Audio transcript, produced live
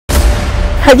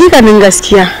hakikanin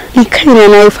gaskiya ni kaina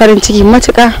na yi farin ciki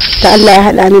matuƙa da Allah ya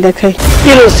haɗa ni da kai.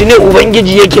 Irin su ne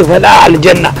ubangiji yake faɗa a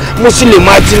aljanna,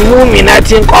 muslimatin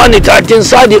muminatin qanitatin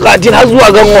sadiqatin har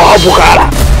zuwa gan wa fukara.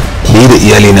 Ni da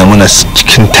iyalina muna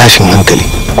cikin tashin hankali.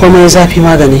 Komai zafi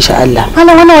maganin shi Allah.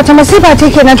 Hala wannan wata masifa ce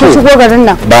kenan ta shigo garin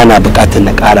nan. Ba na buƙatar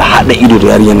na ƙara haɗa ido da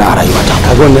yarinya na a rayuwata.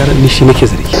 Kaga wannan yaran ni shi nake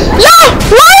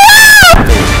zargi.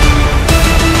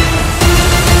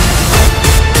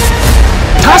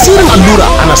 Tasirin allura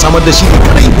ana samar da shi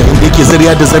kadai da inda yake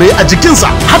zariya da zare a jikinsa.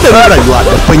 Hadarin rayuwa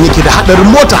daban yake da hadarin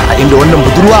mota a inda wannan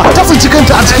budurwa ta tsinci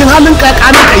kanta a cikin halin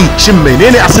kakani kai. Shin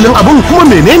menene asalin abun kuma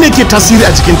menene ke tasiri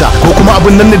a jikinta ko kuma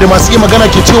abun nan ne da masu iya magana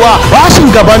ke cewa bashin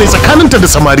gaba ne tsakaninta da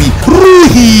samari.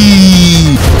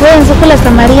 Ruhi. To yanzu kula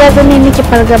samari ya zame miki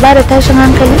fargaba da tashin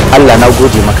hankali. Allah na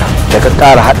gode maka da ka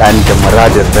ƙara haɗa ni da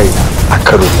muradin raina a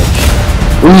karo na biyu.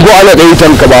 In go ala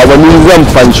ɗaitan ka baba ni zan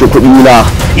fanshi kuɗi na.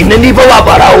 Inna ni fa ba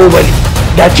barawo bane,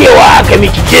 da cewa aka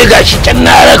miki ke gashi can na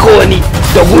raka wani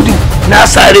da gudu na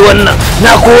sare wannan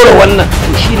na kora wannan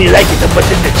to shine zaki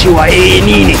tabbatar da cewa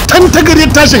ni ne. Tan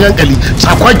tagariyar tashin hankali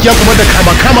sakwakiya kuma da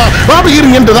kama babu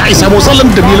irin yadda za a yi samu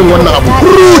salon dalilin wannan abu.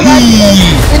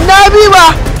 Ruhi. Inna bi ba.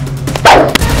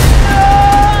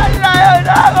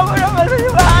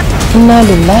 Inna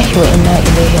lillahi wa inna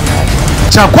ilaihi raji'un.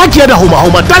 Sakwakiya da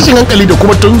hauma tashin hankali da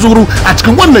kuma tunzuru a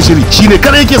cikin wannan shiri shine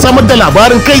kada yake samar da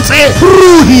labarin kai tsaye.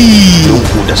 Ruhi.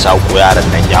 Ku da sako yaran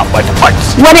nan ya bata bat.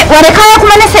 Wane kaya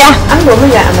kuma na saya? An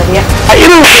domin ya amarya. A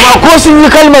irin su ma ko sun yi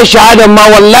kalmar shahada ma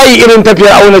wallahi irin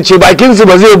tafiyar auna ce bakin su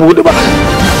ba zai buɗe ba.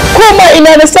 Ko ma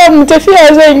ina da samun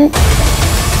tafiya zan yi.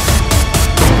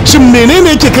 Shin menene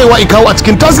yake kaiwa ikawo a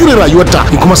cikin tasirin rayuwarta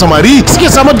in kuma samari suke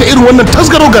samar da irin wannan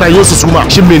tasgaro ga rayuwarsu suma?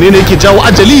 Shin menene yake jawo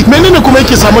ajali menene kuma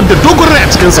yake samar da dogon rai a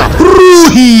cikinsa?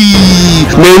 Ruhi.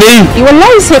 Menene?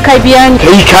 Wallahi sai ka biya ni.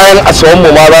 Kai kayan asuwan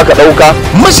mu ma za ka ɗauka.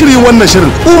 Mashirin wannan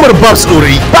shirin Umar Babs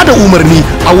Dorai, bada umarni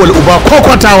Awal Uba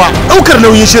Kokwatawa, ɗaukar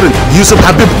nauyin shirin Yusuf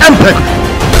Habib Mpek.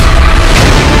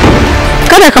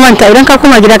 Kada ka manta idan ka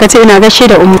koma gida ka ce ina gaishe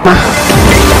da umma.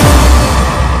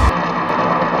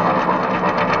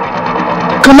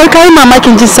 Kamar kayi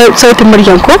mamakin jin sautin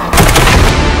muryan ko?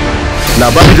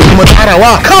 Labari da kuma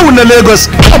tsarawa kawun na Lagos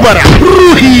Kabara.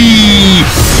 Ruhi.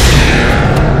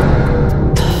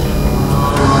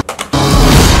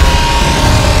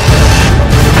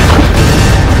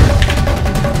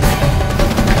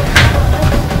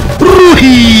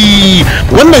 Ruhi.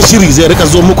 Wannan shiri zai rika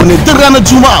zo muku ne duk ranar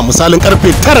Juma'a misalin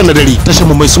karfe 9 na dare. Tashar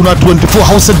mu mai suna 24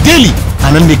 Hausa Daily.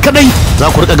 A nan ne kadai za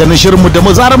ku rika ganin shirinmu da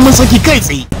mazaran mun saki kai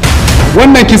tsaye.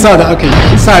 Wannan kisa da aka yi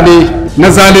kisa ne na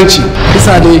zalunci,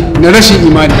 kisa ne na rashin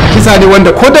imani, kisa ne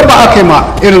wanda ko da ba aka yi ma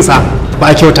irinsa ba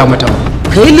a kyauta mata ba.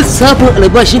 Ka yi lissafin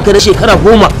albashinka na shekara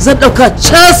 10 zan ɗauka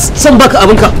cas san baka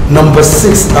abinka. Number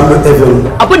 6 Ahmed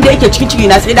Avenue. Abin da yake cikin ciki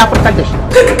na sai na farkar da shi.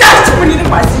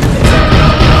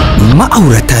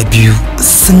 Ma'aurata biyu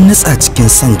sun nutsa cikin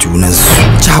son junansu.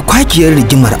 Cakwakiyar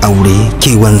rigimar aure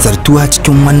ke wanzartuwa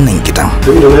cikin wannan gidan.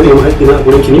 Don da na nemi haƙƙi na a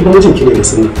gurin ki ni ba mijin ki ne da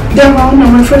sunna. Dama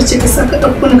wannan manufar ce ka sa ka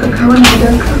ɗauko ni ka kawo ni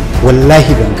gidanka.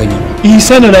 Wallahi ban gani.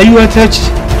 Isa na rayuwa ta ce.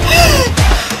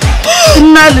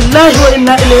 Inna lillahi wa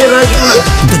inna ilaihi raji'un.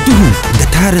 Da duhu da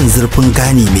tarin zurfin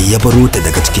gani mai ya baro ta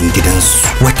daga cikin gidansu.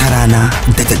 Wata rana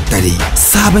da daddare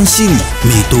sabon shiri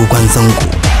mai dogon zango.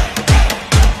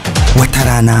 Wata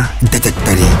rana da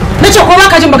daddare. Na ce ko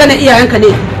baka jin maganar iyayenka ne?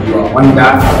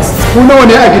 Wanda ku nawa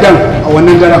ne a gidan a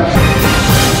wannan daren?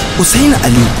 Usaini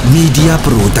Ali Media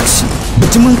Production,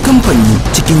 bijimin kamfani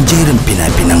cikin jerin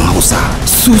fina-finan Hausa,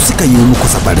 su suka yi muku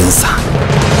sabarinsa.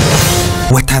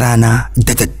 Wata rana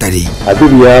da daddare.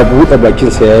 Habib ya buɗe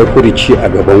bakinsa ya yi furici a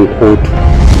gaban kotu.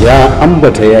 Ya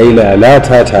ambata ya yi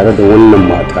lalata tare da wannan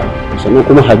mata. Sannan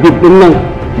kuma Habib ɗin nan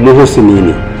muhusini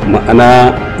ne,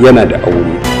 ma'ana yana da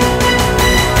aure.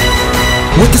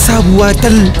 Wata sabuwa ta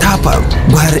faru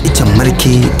gwara icen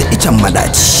marke da icen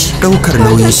madaci. Daukar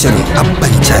nauyin shirin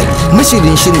Abban Jali,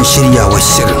 mashirin shirin shiryawar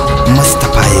shirin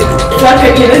Mustapha Yelo. Za ka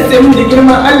iya rantse mu da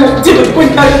girman Allah ji da kun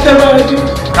ta ba.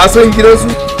 Ka san gidansu?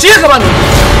 Cigaban.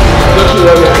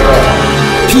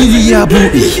 Fili ya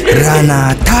buɗe,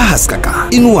 rana ta haskaka,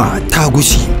 inuwa ta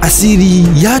gushi, asiri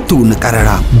ya toni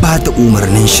karara, ba ta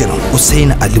umarnin shirin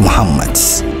Usaini Ali Muhammad.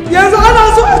 Yanzu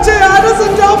ana so a ce ya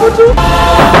hadasan ta mutu.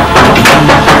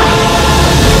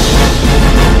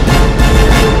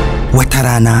 Wata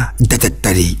rana da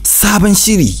daddare, sabon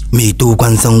shiri mai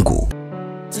dogon zango.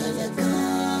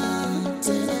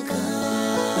 Talaka.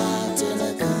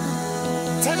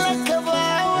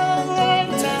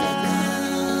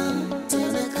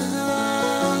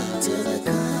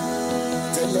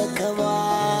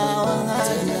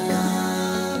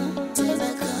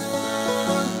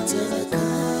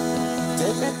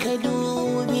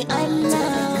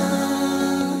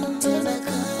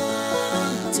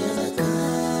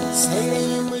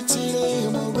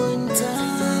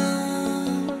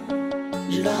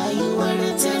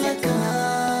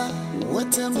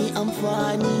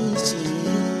 amfani ce.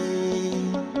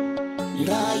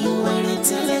 Rayuwar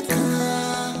talaka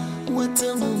wata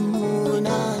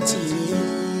mummuna ce.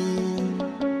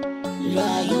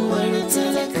 Rayuwar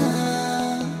talaka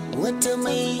wata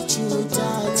mai cuta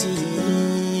ce.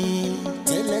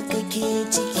 Talaka ke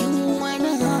cikin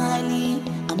wani hali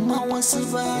amma wasu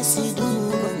ba su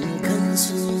duban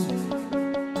kansu.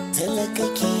 Talaka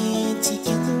ke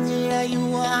cikin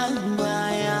rayuwa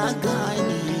baya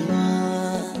ganewa.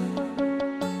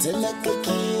 Talaka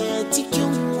ke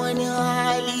cikin wani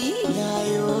hali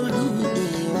yayo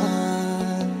rudewa.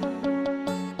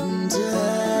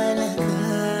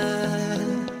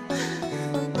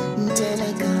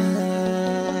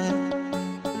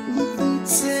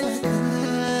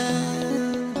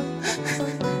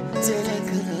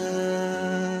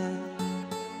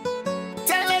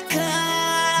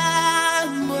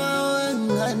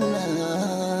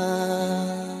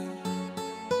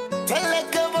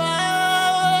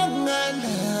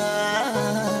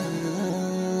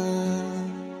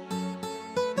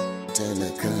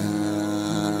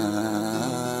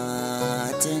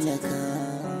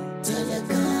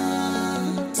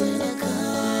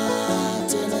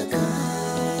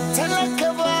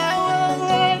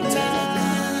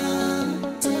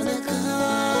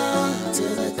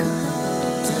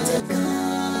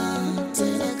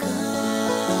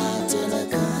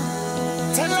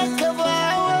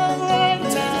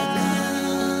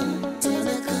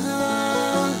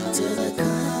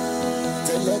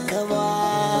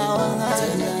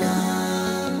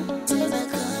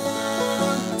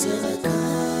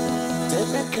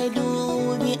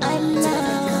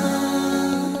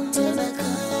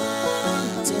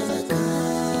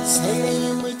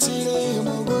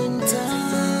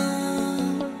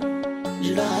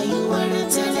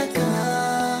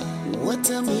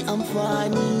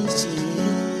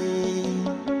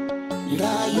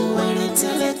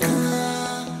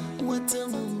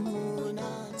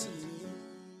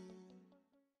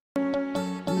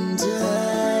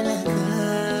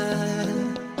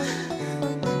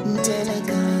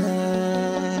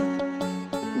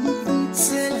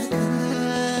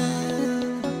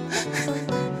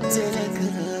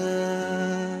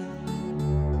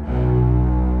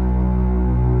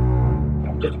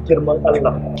 girman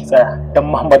Allah ki tsaya dan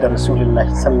Muhammadu Rasulullahi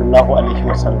sallallahu alaihi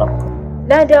wasallam.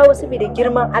 Na dawo saboda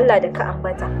girman Allah da ka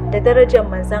ambata da darajar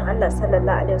manzon Allah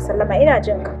sallallahu alaihi wasallama, ina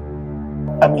jin ka.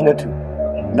 Aminatu,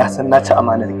 na san na ci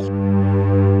amanar ki,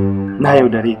 na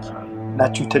yaudare ki,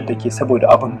 na cutar da ke saboda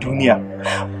abin duniya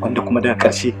wanda kuma daga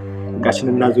ƙarshe gashi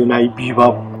nan nazo nayi biyu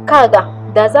babu. Kaga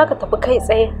da zaka tafi kai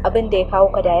tsaye abin da ya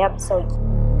kawo ka da ya fi sauki.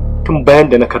 Tun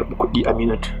bayan da na karɓi kuɗi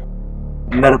Aminatu,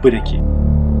 na rabu da ke.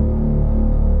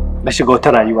 Na shiga wata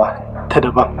rayuwa ta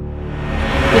daban.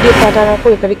 Ni dai fata na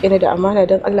kawai ka rike ni da amana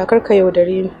don Allah, kar ka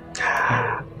yaudare ni.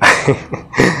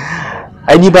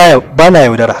 Ai ni ba na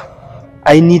yaudara.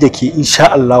 Ai ni da ke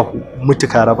insha Allahu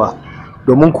mutuka raba.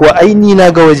 Domin kuwa ai ni na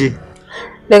ga waje.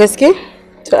 Da gaske?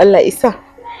 To Allah isa.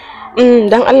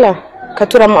 Dan Allah ka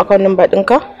tura mu akawun number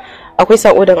ɗinka. Akwai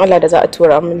sako don Allah da za a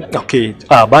tura mini. Okay,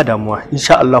 ba damuwa.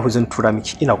 Insha Allahu zan tura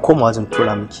miki. Ina komawa zan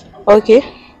tura miki. Okay.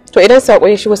 To idan sako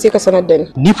ya shigo sai ka sanar da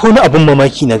ni. Ni fa wani abin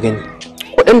mamaki na gani.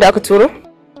 Kuɗin da aka turo?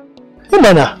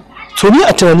 Mana, to ni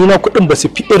a tunani na kuɗin ba su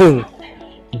fi irin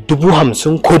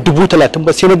 50,000 ko 30,000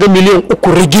 ba, sai na ga miliyan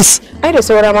 3 rigis. Ai da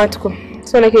saura ma tukun.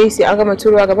 So nake yi sai an gama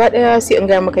turuwa gaba daya sai in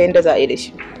ga maka yanda za a yi da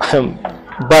shi.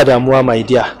 Ba damuwa my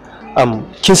dear.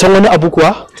 Kin san wani abu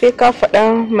kuwa? Sai ka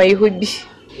faɗa mai hubbi.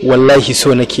 Wallahi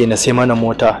so nake na sai mana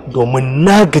mota domin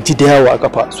na gaji da yawa a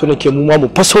kafa. So nake mu ma mu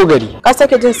faso gari. Ka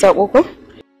sake jin sako ko?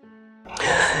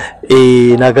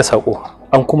 Na ga sako.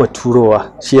 An kuma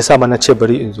turowa, shi yasa ma na ce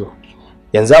bari in zo.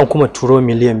 Yanzu an kuma turo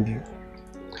miliyan 2.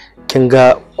 Kin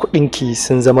ga kudinki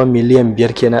sun zama miliyan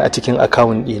 5 kenan a cikin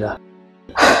akawun dina.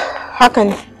 Haka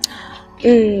ne.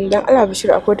 Dan Allah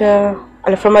Bashir, akwai da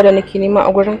alfarma da nake nema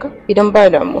a gurinka idan ba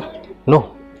damuwa. No,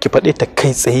 ki faɗe ta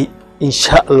kai tsaye,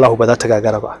 insha Allah ba za ta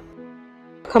gagara ba.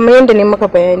 Kamar yadda ne maka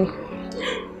bayani,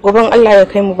 goben Allah ya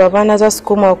kai mu babana za su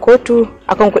koma kotu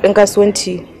akan kudin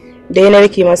kasuwanci da ya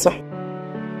narke masa.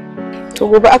 To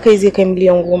gobe aka yi zai kai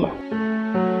miliyan 10.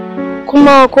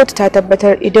 Kuma kotu ta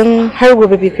tabbatar idan har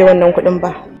gobe bai kai wannan kudin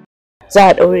ba za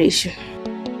a daure shi.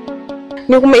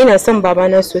 Ni kuma ina son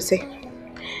babana sosai,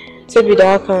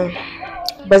 saboda haka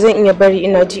ba zan iya bari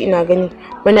ina ji ina gani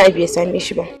wani abu ya same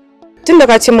shi ba. Tun da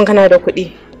ka ce min kana da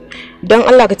kuɗi, don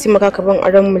Allah ka taimaka ka ban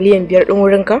aron miliyan 5 din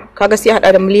wurinka, kaga sai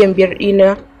hada da miliyan 5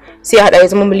 ɗina sai hada ya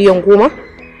zama miliyan 10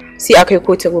 sai a kai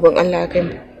kotu goben Allah ya kai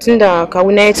mu. Tunda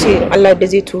kawuna ya ce Allah da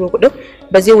zai turo kuɗin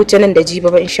ba zai wuce nan da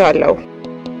jiba ba insha Allah.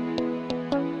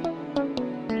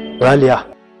 Raliya,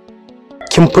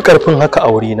 kin fi karfin haka a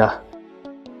wurina.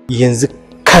 Yanzu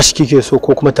cash kike so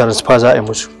ko kuma transfer za a yi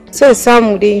musu? Sai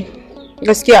samu dai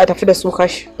gaskiya a tafi da su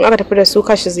cash. In aka tafi da su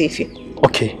cash zai fi.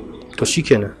 Okay, to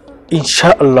shikenan.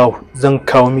 Insha Allah zan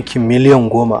kawo miki miliyan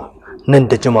 10 nan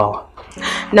da jimawa.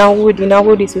 Na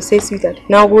gode sosai sweetheart.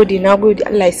 Na gode.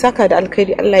 Allah ya saka da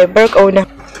alkhairi, Allah ya bar kauna.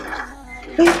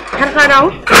 Har ka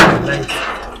dawo?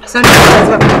 San da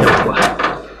zuwa.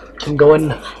 Kin ga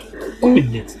wannan?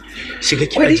 Kuɗin shiga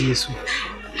ki ajiye su.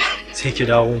 Sai ki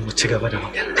dawo mu ci gaba da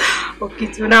magana. Okay,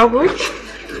 to na gode.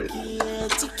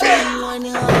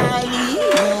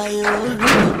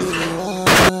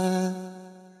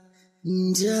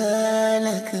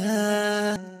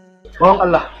 Bawan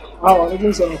Allah. Awa, alaikum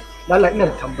salam. Allah ina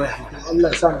da tambaya. Allah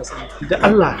ya sa na sani. Da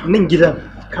Allah nan gidan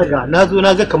kaga na zo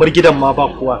na ga kamar gidan ma ba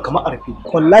kowa kamar arfi.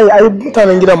 Wallahi ai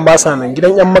mutanen gidan ba sa nan.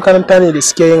 Gidan yan makaranta ne da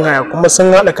suke yin haya kuma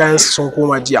sun haɗa kayan su sun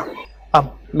koma jiya.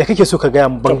 Me kake so ka gaya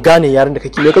ban gane yaran da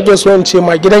kake? Me kake so in ce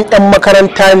ma gidan yan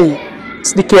makaranta ne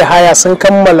suke haya sun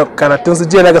kammala karatun su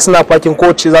jiya naga suna fakin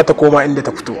kowace za ta koma inda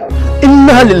ta fito.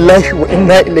 Inna lillahi wa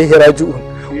inna ilaihi raji'un.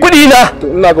 Kudi na. To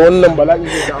ina ga wannan bala'i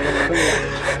ne da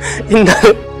inda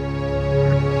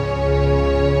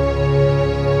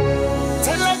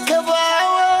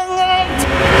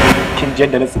kin je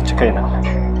da na tsinci kaina.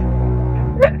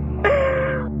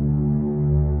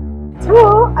 To,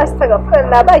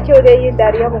 astagfirullah ba kyau da yin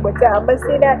dariya mugunta amma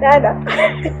sai na dana.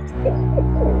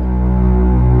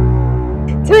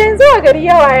 To yanzu a gari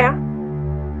ya waya.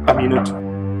 Aminatu,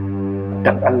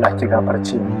 dan Allah ki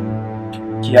gafarce ni.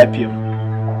 Ki yafe mu.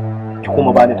 Ki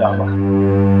kuma bani dama.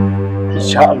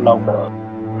 Insha Allah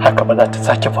haka ba za ta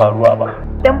sake faruwa ba.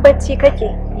 Dan bacci kake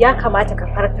ya kamata ka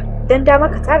farka. Dan dama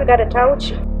ka ta riga da ta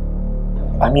wuce.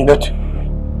 Aminatu,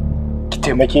 ki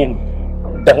taimake ni.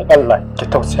 Dan Allah ki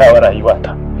tausaya wa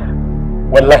rayuwata.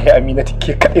 Wallahi Aminatu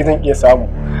ke kaɗai zan iya samu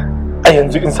a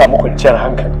yanzu in samu kwanciyar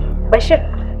hankali. Bashir,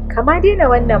 kama daina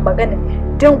wannan magana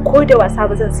don ko da wasa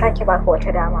ba zan sake baka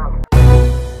wata dama ba.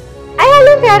 Ai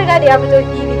halin ya riga da ya fito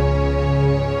fili.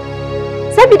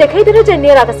 Saboda kai darajar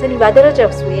naira ka sani ba darajar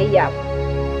soyayya ba.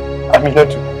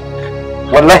 Aminatu,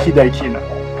 wallahi da kenan,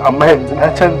 amma yanzu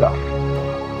na canza.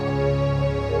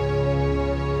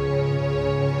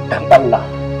 Dan Allah,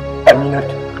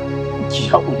 Aminatu, ki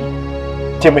haƙuri,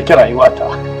 taimaki rayuwata.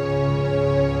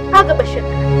 Kaga Bashir,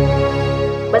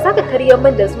 ba za ka karyar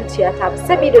min da zuciyata ba,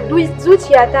 saboda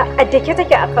zuciyata a dake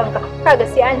take a kanka. Kaga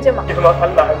sai an jima. Girman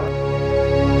Allah.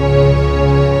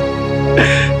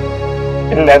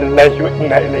 Inna lillahi wa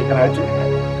inna ilaihi raji'un.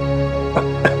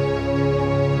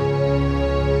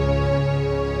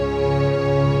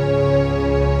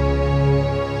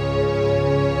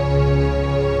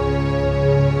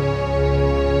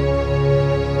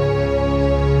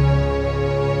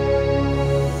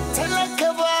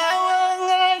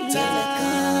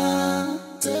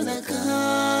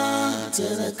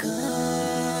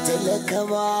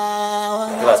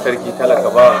 Allah sarki talaka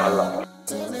bawan Allah.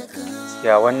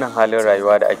 Ya wannan halin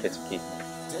rayuwa da ake ciki.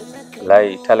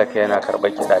 Layi talaka yana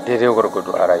karɓar kiɗa daidai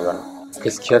gwargwado a rayuwar nan.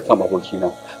 Gaskiya kama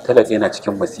abokina talaka yana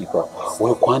cikin masifa.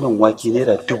 Wai kwanan wake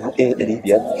naira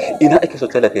 1,500. Ina ake so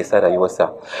talaka ya sa rayuwarsa.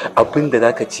 Abin da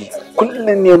zaka ci kullum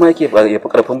ne ma ya fi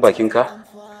karfin bakinka.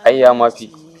 Ai ya mafi.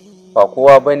 Ba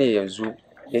kowa bane yanzu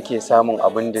yake samun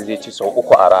abin da zai ci sau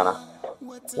 3 a rana.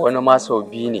 Wani ma sau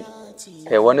 2 ne.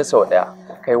 Kai wani sau 1.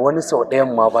 Kai wani sau 1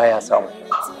 ma baya samu.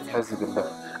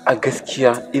 A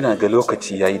gaskiya ina ga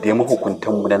lokaci yayi da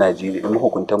mahukuntanmu na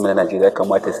Najeriya ya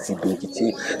kamata su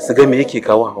bincike su ga me yake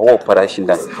kawo hawa farashin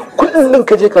nan. Kullum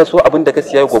ka je kasuwa abin da ka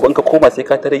siya gobe ka koma sai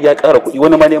ka tare ya ƙara kuɗi,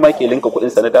 wani ma ne ma ke linka kuɗin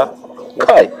sanada.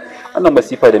 Kai wannan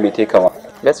masifa da me take kama.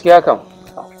 Gaskiya kam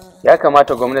ya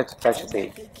kamata gwamnati ta tashi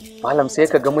tsaye. Malam sai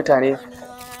ka ga mutane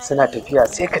suna tafiya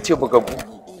sai ka ce bugabu.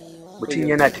 Mutum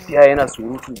yana tafiya yana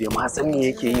surutu bai ma san me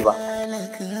yake yi ba.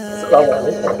 Assalamu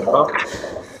alaikum.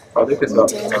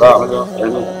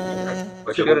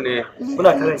 Bashir ne.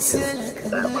 Muna tare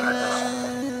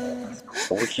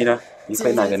abokina ni fa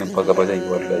ina ganin fa gaba zan yi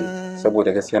wallahi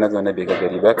saboda gaskiya na zauna bai ga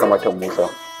gari ba kamata Musa.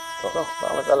 Ba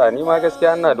matsala ni ma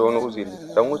gaskiya ina da wani uzuri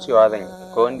dan wucewa zan yi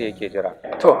ko wanda yake jira.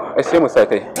 To ai sai mu sa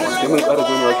kai sai mun ƙara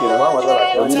gonewa kenan ba matsala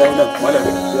ta ni nan malam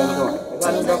gaskiya na zo.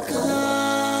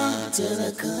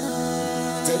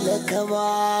 Talaka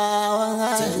bawan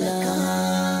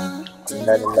Allah.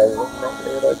 Inna lillahi wa inna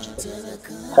ilaihi raji'un.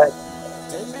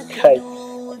 Kai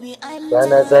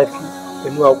rana zafi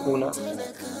inuwa kuna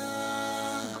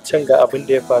can ga abin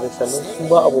da ya faru sannan su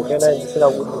ma abokaina yanzu suna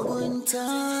gudu.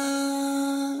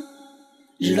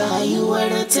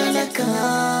 Rayuwar talaka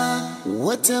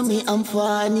wata mai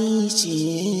amfani ce.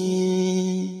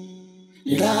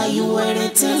 Rayuwar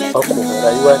talaka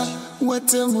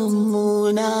wata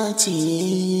mummuna ce.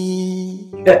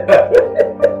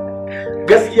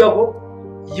 Gaskiya ko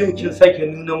yau kin sake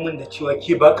nuna min da cewa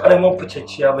ke ba karamin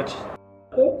ficacciya ba ce.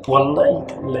 Wallahi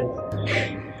tallahi.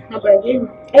 Abage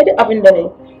ai duk abin da nayi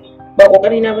ba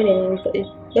kokari na bane ne kadai.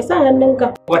 Ya sa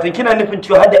hannunka. Watan kina nufin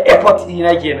cewa har da effort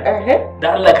ɗina kenan.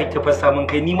 Da Allah kake fasa min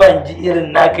kai ni ma in ji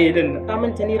irin na kai din nan. Ka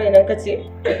manta ni rainan kace.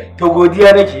 To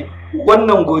godiya nake.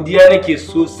 Wannan godiya nake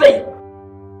sosai.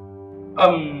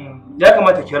 Ya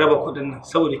kamata ki raba kuɗin nan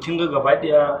saboda kin ga gaba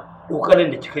ɗaya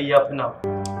kokarin da kika yi yafi nawa.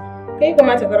 Kai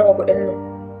kamata ka raba kuɗin nan.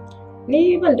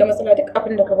 Ni ban da matsala duk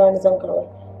abin da ka bani zan karɓa.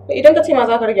 Idan ka ce ma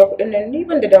za ka rage kuɗin nan ni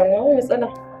ban da damuwa ba matsala.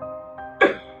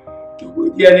 To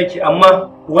godiya nake amma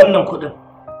wannan kuɗin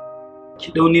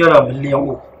ki dau naira miliyan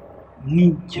 3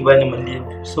 ni ki bani miliyan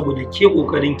 2 saboda ke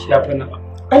kokarin ki yafi nawa.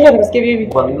 Allah gaske baby.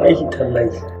 Wallahi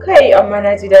tallahi. Kai amma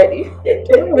na ji daɗi.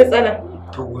 To matsala.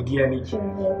 To godiya nake.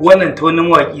 Wannan ta wani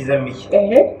mawaki zan miki.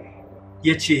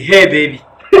 Yace hey baby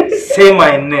say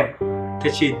my name.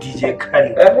 Tace DJ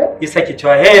Khaled. Ya sake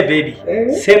cewa hey baby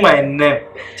say my name.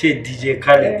 Ce DJ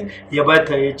Khaled. Ya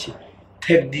bata yace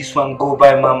take this one go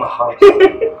buy mama house.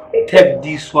 Take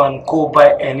this one go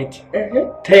buy anything.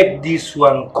 Take this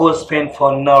one go spend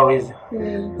for no reason.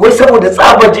 Wai saboda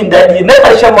tsabar jin daɗi na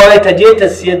ƙarshen ma ta je ta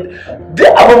siya duk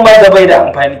abin ma da bai da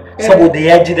amfani saboda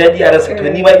ya ji daɗi a rasa to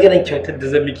ni ma irin kyautar da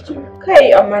zan miki kenan.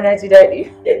 Kai amma na ji daɗi.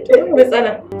 To ni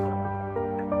matsala.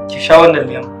 Ki sha wannan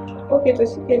lemu. Okay to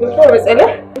shi ke da kawai matsala.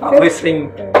 Akwai sanyi.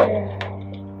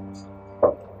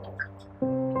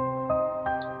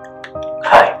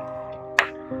 Kai.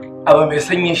 Abu mai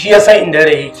sanyi shi yasa inda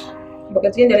rai yake. Baka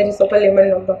ji inda naji saukan lemon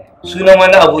nan ba. Sunan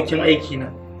wani abokin aiki na.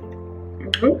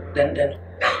 Dandan.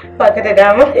 Ba ka da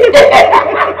dama.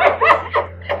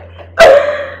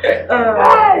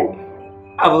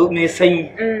 Abu mai sanyi.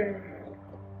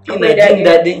 Ina jin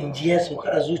daɗin in ji ya sauka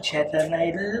a zuciyata na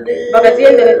yi lalle. Baka ji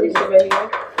yadda na ji shi bane.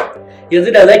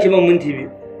 Yanzu da zaki min minti biyu.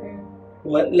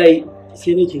 Wallahi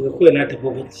sai nake ga kawai na tafi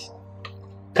bacci.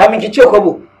 Kamin ki ce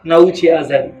kwabo na wuce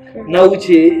azari. Na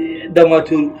wuce da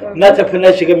maturu. Na tafi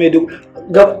na shiga mai duk.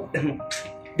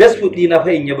 Best food ɗina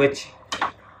fa in yi bacci.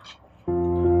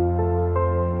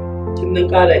 Kin nan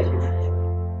ƙara ki.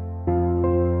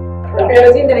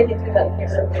 Yanzu inda nake jin daɗi.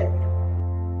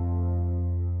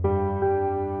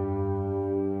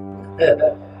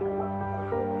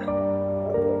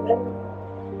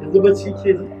 Yanzu bacci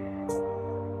ke ji.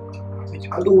 Ki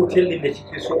faɗi hotel ɗin da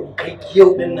kike so in kai ki yau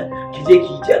ɗin nan ki je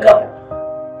ki jaga.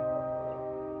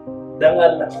 Dan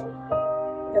Allah.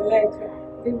 Wallahi to,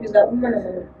 din bi zaɓin mana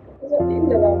mana. Zaɓi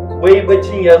inda za mu. Wai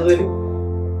baccin ya zo ne.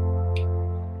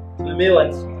 To me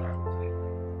wannan?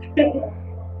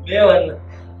 Me wannan?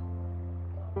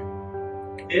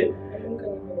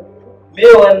 Me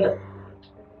wannan?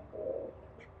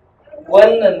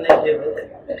 Wannan nake ba.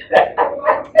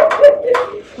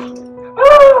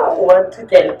 Want to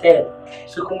tell.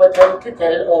 Su kuma tell to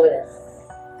tell others.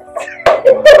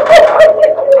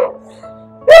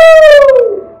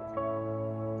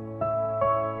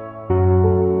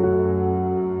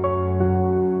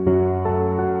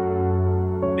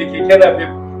 Me ke kana fi?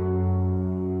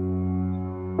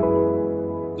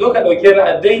 Zo ka ɗauke ni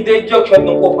a daidai junction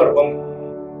ɗin ƙofar bango.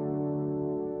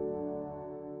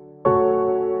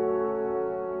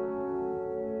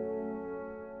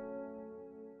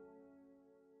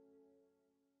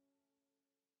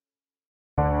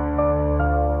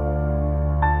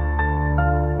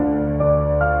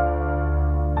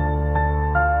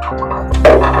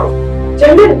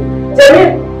 Jamil!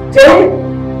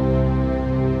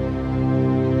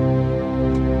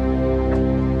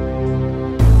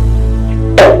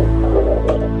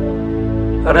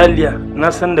 Raliya, na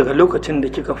san daga lokacin da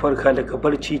kika farka daga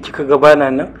barci kika ga bana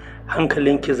nan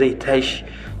hankalinki zai tashi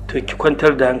to ki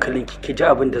kwantar da hankalinki ki ji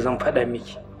abin da zan faɗa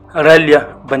miki. Raliya,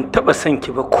 ban taɓa son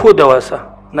ki ba ko da wasa.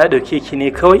 Na ɗauke ki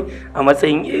ne kawai a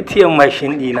matsayin ATM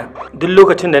mashin ɗina. Duk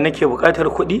lokacin da nake buƙatar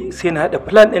kuɗi sai na haɗa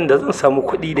plan ɗin da zan samu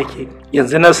kuɗi da ke.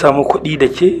 Yanzu na samu kuɗi da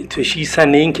ke to shi sa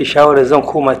na yanke shawarar zan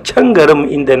koma can garinmu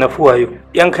inda na fi wayo.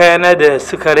 'Yan kayana da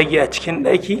suka rage a cikin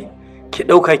ɗaki ki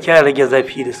ɗauka kya rage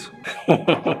zafi da su.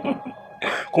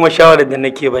 Kuma shawarar da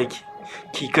nake baki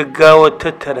ki gaggawa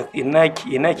tattara ina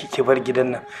ki bar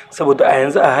gidan nan saboda a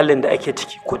yanzu a halin da ake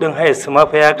ciki kudin hayar su ma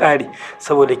fa ya kare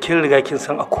saboda kin riga kin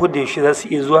san a koda yaushe za su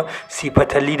iya zuwa su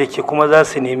fatali da ke kuma za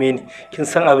su neme ni kin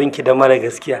san abin ki da mara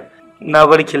gaskiya na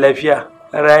bar ki lafiya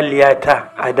Raliyata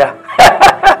a da.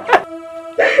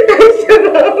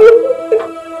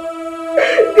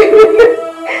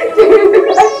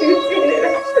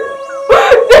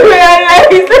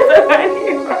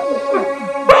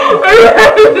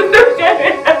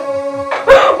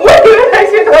 What did I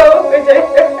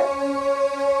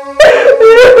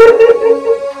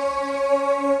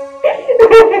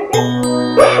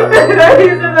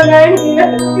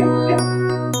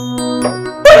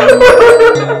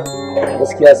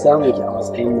gaskiya samun ki a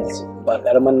matsayin mace ba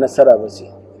karaman nasara ba ce,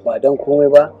 ba don komai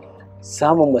ba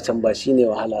samun macen ba shine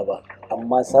wahala ba,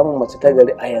 amma samun mace ta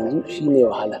gari a yanzu shine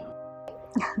wahala.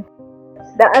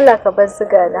 Dan Allah ka bar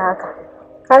ziga da haka,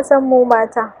 ka san mu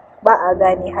mata ba a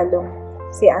gane halin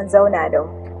sai an zauna da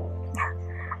mu.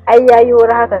 Ai yayi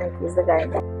wuri haka kake ziga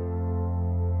ni,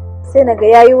 sai naga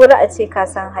yayi wuri a ce ka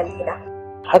san halina.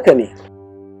 Haka ne,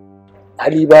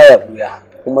 hali baya buya,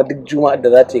 kuma duk juma'ar da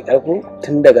za ta yi karko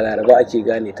tun daga laraba ake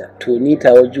gane ta, to ni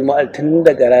tawa juma'ar tun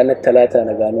daga ranar talata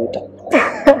na gano ta.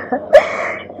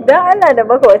 Don Allah da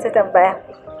baka wata tambaya.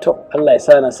 To Allah ya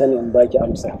sa na sani in baki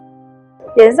amsa.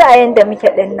 Yanzu a yanda muke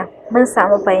din nan mun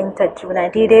samu fahimtar juna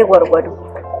daidai gwargwado,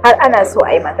 har ana so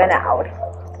a yi magana aure.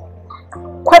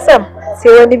 Kwatsam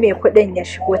sai wani mai kuɗin ya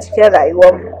shigo cikin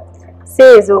rayuwarmu,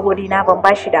 sai ya zo guri na ban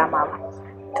bashi dama ba,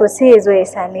 to sai ya zo ya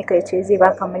same ka ya ce zai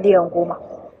baka miliyan 10.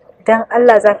 Dan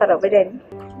Allah za ka rabu da ni?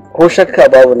 Ko shakka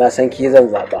babu na san ki zan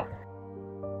zaɓa.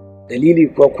 Dalili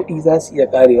kuwa kuɗi za su iya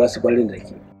ƙarewa su barin da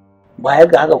ke. Baya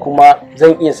ga haka kuma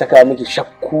zan iya saka miki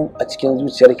shakku a cikin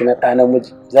zuciyarki na ɗa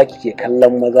namiji, za ki ke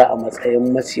kallon maza a matsayin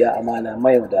maciya amana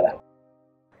mayaudara.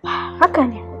 Haka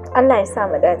ne, Allah ya sa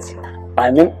mu dace.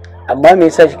 Amin, amma me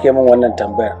yasa kike min wannan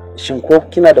tambayar? Shin ko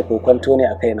kina da kokonto ne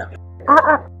a kaina?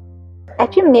 A'a, a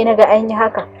fim ne naga an yi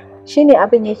haka, shine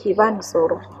abin yake bani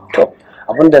tsoro. To,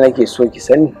 abin da nake so ki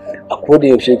sani, a koda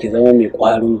yaushe ki zama mai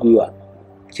ƙwarin gwiwa,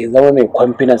 ki zama mai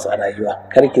confidence a rayuwa,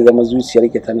 kar ki zama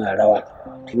zuciyarki tana rawa.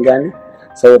 Kin gane?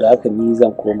 Saboda haka ni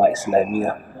zan koma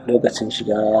Islamiyya, lokacin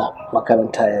shiga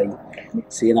makaranta yayi,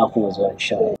 sai na kuma zuwa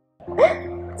insha Allah.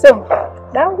 So,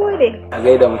 na gode. A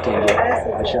gaida mutane.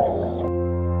 Masha Allah.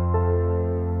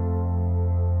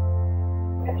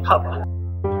 Haba.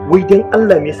 Wai dan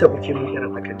Allah me yasa kuke mun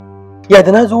irin haka? Ya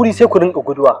da na zo wuri sai ku rinka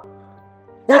guduwa.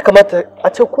 Ya kamata a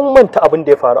ce kun manta abin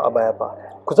da ya faru a baya fa.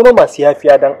 Ku zama masu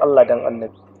yafiya dan Allah dan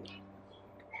Annabi.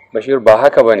 Bashir, ba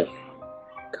haka bane.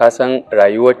 Ka san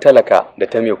rayuwar talaka da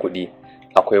ta mai kuɗi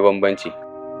akwai bambanci.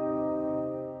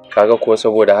 Kaga ko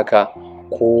saboda haka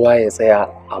kowa ya tsaya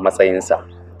a matsayinsa.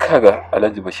 Kaga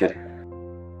Alhaji Bashir,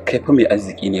 kai fa mai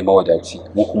arziki ne mawadaci,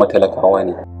 mu kuma talakawa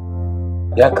ne.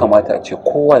 Ya kamata a ce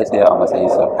kowa ya tsaya a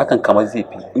matsayinsa, hakan kamar zai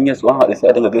fi. In ya so an haɗu sai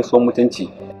a dinga gaisuwar mutunci.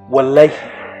 Wallahi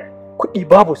kuɗi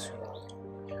babu su.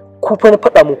 Ku fa na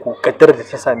faɗa muku kaddar da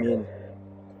ta same ni.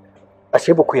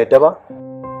 Ashe ba ku yarda ba?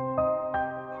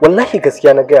 Wallahi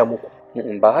gaskiya na gaya muku.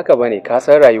 Ba haka bane, ka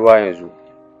san rayuwa yanzu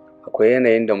akwai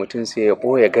yanayin da mutum sai ya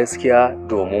ɓoye gaskiya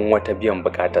domin wata biyan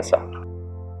bukatarsa.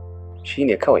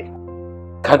 Shine kawai.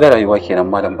 Kaga rayuwa kenan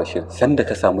Malam Bashir, sanda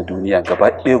ka samu duniya gaba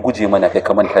ɗaya guje mana kai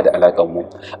ka manta da alakan mu,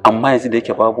 amma yanzu da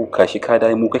yake babu kashi ka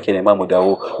dai mu kake nema mu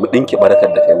dawo mu dinki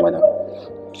barakar da kai mana.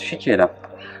 Shikenan,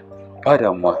 ba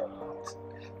damuwa.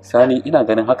 Sani, ina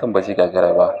ganin hakan ba zai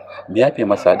gagara ba. Mu yafe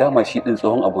masa, dama shi din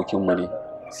tsohon abokin mu ne.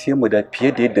 Sai mu da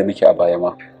fiye da yadda muke a baya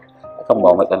ma. Hakan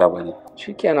ba matsala bane.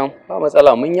 Shikenan, ba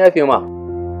matsala, mun yafe ma.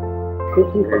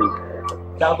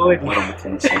 Na gode. Mara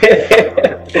mutunci.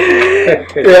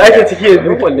 Ya ake ciki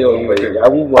yanzu? Kwallewa bai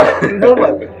abubuwa.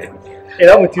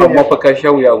 Ina mutum. Amma fa ka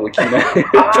sha wuya abokina.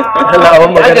 Allah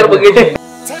ban magana. Ka garba gaji.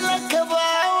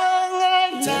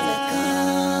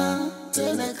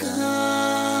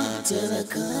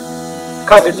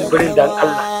 Ka ga jibirin dan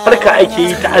Allah, harka ake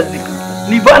yi ta arziki.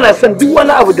 Ni ba na son duk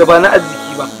wani abu da ba na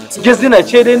arziki ba. Gizina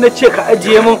ce dai na ce ka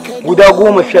ajiye min guda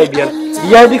 15,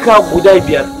 ya duka guda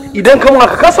 5. Idan ka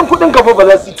maka ka san kudin ka fa ba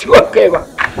za su ciwon kai ba.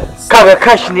 Kaga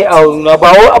cash ne a wurina,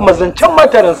 ba wai a mazancan ma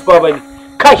transfer bane.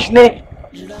 Cash ne.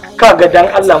 Kaga dan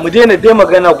Allah mu daina dai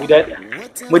magana guda ɗaya.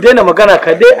 Mu daina magana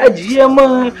ka dai ajiye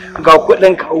min ga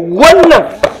kudin ka. Wannan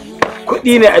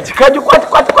kudi ne a cika ji kwat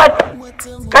kwat kwat.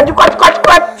 Ka ji kwat kwat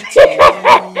kwat.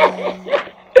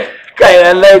 Kai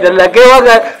wallahi dalla kai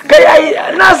waka kai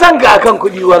ai na san ga akan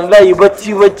kudi, wallahi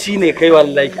bacci ne kai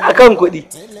wallahi akan kudi.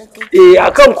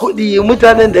 Akan kuɗi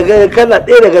mutanen daga kana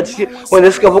ɗaya daga ciki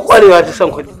wanda suka fi ƙwarewa ta san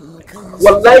kuɗi.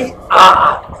 Wallahi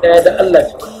a'a ɗaya da Allah,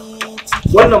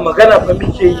 wannan magana fa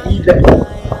muke yi da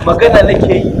magana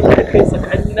nake yi da kai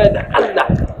tsakanina da Allah,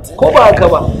 ko ba haka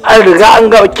ba? An riga an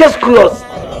gaba case close.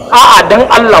 A'a dan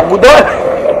Allah guda.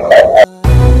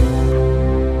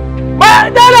 Ba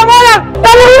dala mala.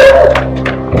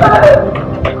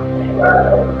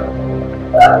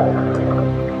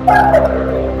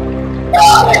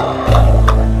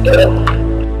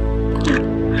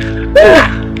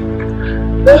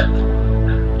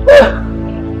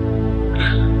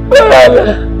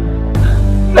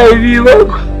 Laifi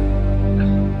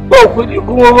ba kuɗi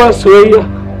kuma ba soyayya.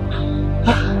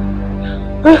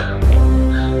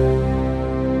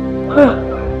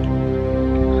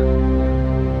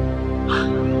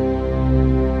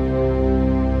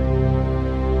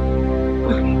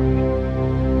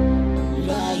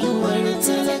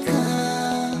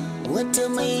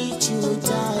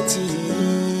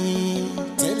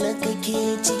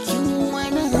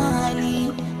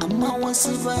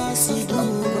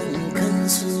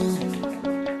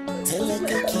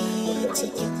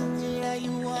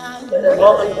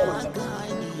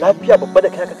 lafiya babba da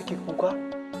kai kake kuka?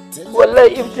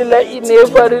 Wallahi ibtila'i ne ya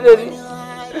faru da ni.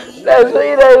 Na zo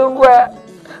ina yin waya.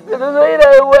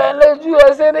 Na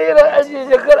juya sai na irin ajiye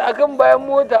jakar akan bayan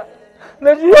mota.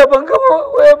 Na juya ban gama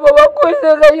waya ba kawai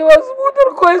sai ga yi wasu motar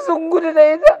kawai sun gudu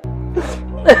da ita.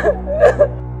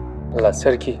 Allah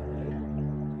sarki.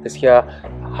 Gaskiya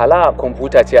hala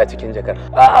kwamfuta ce a cikin jakar.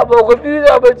 A'a ba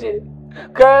kwamfuta ba ce.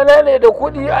 Kayana ne da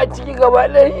kuɗi a ciki gaba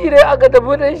ɗaya shi ne aka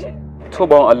tafi da shi. To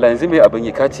bawan Allah yanzu me abin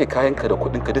yi ka ce kayanka da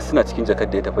kuɗinka duk suna cikin jakar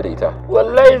da ya tafi da ita.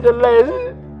 Wallahi tallahi yanzu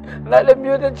na ɗan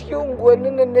biyo ta cikin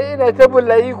unguwannin nan ne ina ta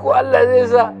bulayi ko Allah zai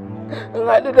sa in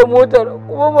haɗu da motar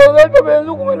kuma ba za ka ba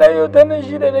yanzu kuma na yau ta nan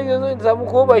shi da nake so in samu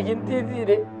ko bakin titi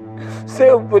ne sai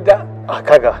in fita. A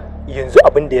kaga yanzu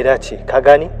abin da ya dace ka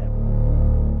gane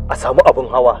a samu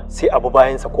abin hawa sai abu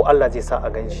bayansa ko Allah zai sa a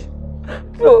gan shi.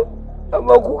 To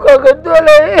amma ku kaga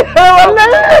dole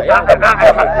wallahi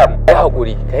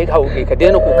kai hakuri ka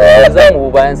daina kuka za mu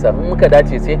bayan sa in muka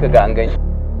dace sai ka ga an gani.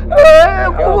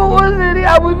 Kuma waziri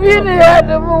abu biyu ne ya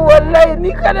da mun wallahi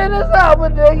ni kadai na sa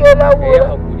abin da yake na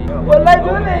gora wallahi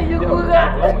dole yi kuka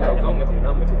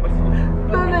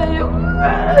dole yi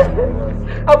kuka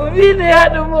abu biyu ne ya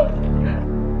da mun.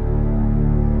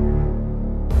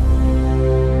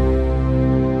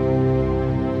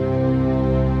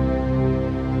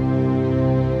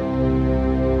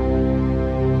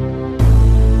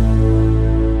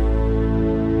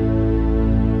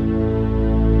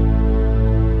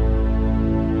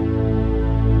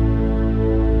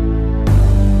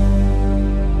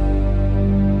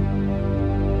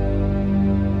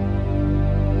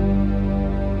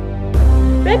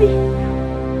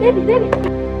 Baby.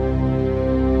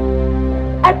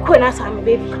 Ai ko na samu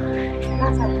baby. Na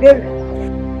samu baby.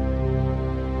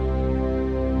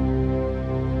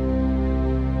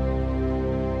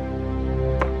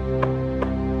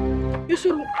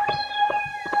 Yusuru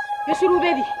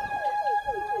baby.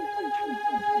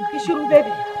 Yusuru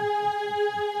baby.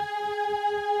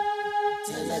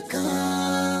 Talaka.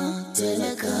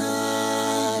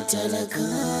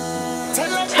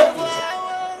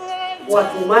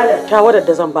 Wato malam shawarar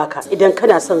da zan baka idan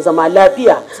kana son zama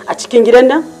lafiya a cikin gidan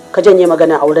nan ka janye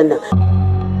magana auren nan.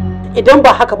 Idan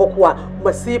ba haka ba kuwa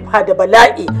masifa da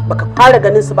bala'i baka fara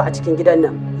ganin su ba a cikin gidan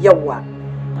nan. Yawwa.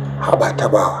 Haba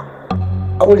ta bawa.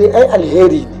 Aure ai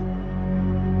alheri ne.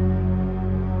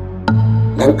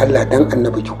 Dan Allah dan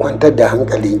Annabi ki kwantar da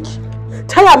hankalinki.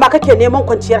 Ta ya ma kake neman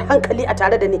kwanciyar hankali a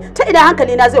tare da ni? Ta ina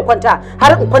hankali na zai kwanta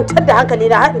har in kwantar da hankali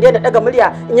na har in daina daga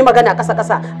murya in yi magana kasa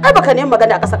kasa? Ai baka nemi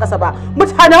magana kasa kasa ba.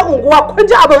 Mutanen unguwa kun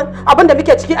ji abin da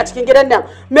muke ciki a cikin gidan nan.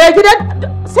 Me gidan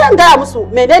sai in gaya musu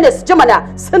menene su ji mana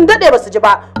sun dade ba su ji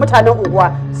ba. Mutanen unguwa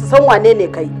su san wane ne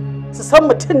kai. Su san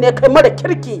mutum ne kai mara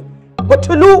kirki.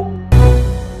 Butulu.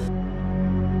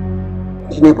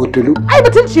 Ne butulu? Ai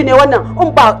butulci ne wannan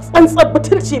in ba tsantsar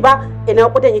butulci ba ina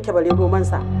kudan yake bare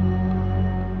romansa.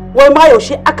 Wai ma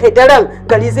yaushe aka yi daren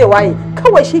gari zai waye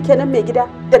kawai shikenan mai gida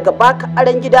daga baka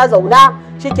aran gida zauna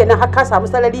shikenan har ka samu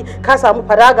salari ka samu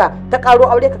faraga ta karo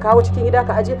aure ka kawo cikin gida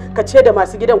ka aje ka ce da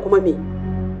masu gidan kuma me.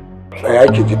 Tsaya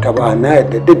ki ji ta ba na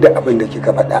yadda duk da abin da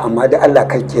kika faɗa amma da Allah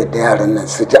kake yadda yaran nan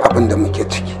su ji abin da muke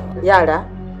ciki. Yara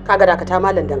kaga dakata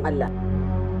malam dan Allah.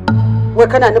 Wai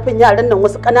kana nufin yaran nan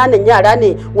wasu ƙananan yara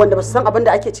ne wanda ba su san abin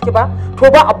da ake ciki ba?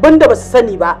 To ba abin da ba su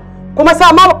sani ba kuma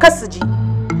sa ma kar su ji.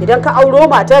 Idan ka auro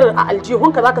matar a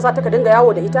aljihunka zaka sa ta ka dinga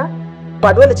yawo da ita ba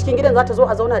dole cikin gidan za ta zo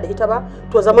a zauna da ita ba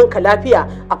to zaman ka lafiya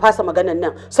a fasa maganan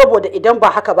nan saboda idan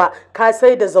ba haka ba ka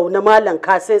sai da zaune malam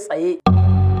ka sai tsaye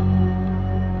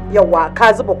yawa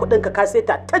ka zuba kudinka ka sai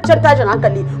taccen tashin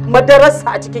hankali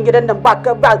madarasa a cikin gidan nan ba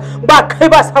kai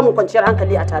ba samun kwanciyar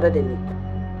hankali a tare da ni.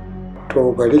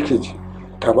 To bari ki ji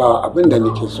ta ba abin da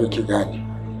nake so ki gane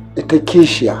ita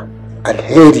kishiya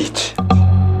alheri ce.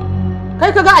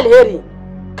 Kai ka ga alheri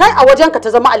kai a wajenka ta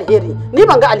zama alheri ni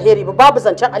ban ga alheri ba babu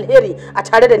zancen alheri a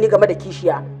tare da ni game da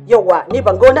kishiya yawa ni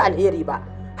ban ga wani alheri ba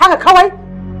haka kawai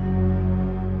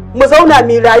mu zauna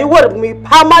mu rayuwar mu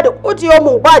fama da kujiyo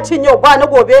mu ba cin yau ba na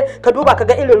gobe ka duba ka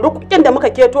ga irin rukukin da muka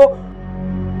keto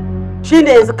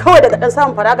shine yanzu kawai daga dan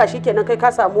samun faraga shikenan kai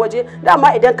ka samu waje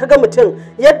dama idan ka ga mutum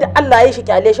yadda Allah ya shi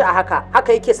kyale shi a haka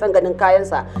yake son ganin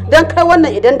kayansa dan kai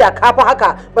wannan idan da ka fa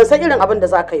haka ban san irin abin da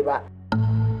za ka yi ba.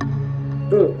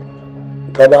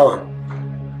 Talawa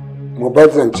mu bar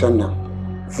zancen nan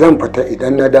zan fita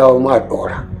idan na dawo ma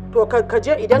dora. To ka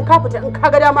je idan ka fita in ka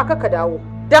ga dama ka dawo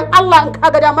dan Allah in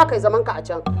ka ga dama kai zaman ka a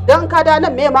can, dan in ka da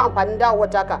nan me ma amfanin dawowar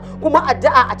taka, kuma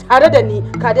addu'a a tare da ni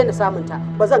ka daina samun ta.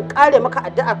 Ba zan kare maka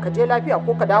addu'a ka je lafiya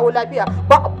ko ka dawo lafiya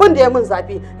ba, abin da ya min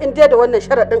zafi in dai da wannan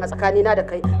sharaɗin a tsakanina da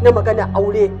kai na magana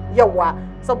aure yawa.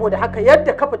 Saboda haka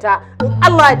yadda ka fita in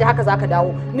Allah ya da haka zaka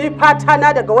dawo. Ni fata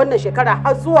na daga wannan shekara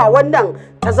har zuwa wannan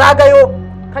ta zagayo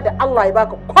kada Allah ya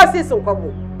baka kwasisin kwabo.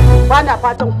 Ba na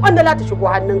fatan kwandala ta shigo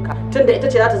hannunka tunda ita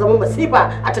ce za ta zama masifa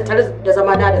a tattare da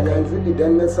zamana da kai. Yanzu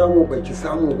idan na samu baki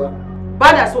samu ba.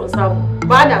 Ba na so in samu,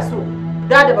 ba na so.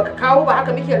 Da baka kawo ba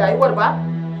haka muke rayuwar ba.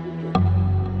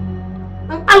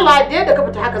 In Allah ya da ka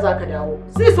fita haka zaka dawo.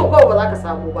 Sai so kowa ba za ka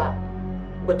samu ba.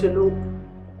 Butulu.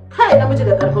 Kai namiji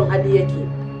da karfin hali yake.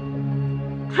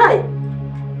 Kai.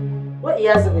 Wa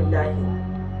iyazu billahi.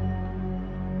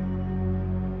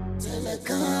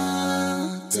 Talaka,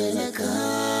 talaka,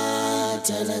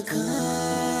 talaka,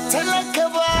 talaka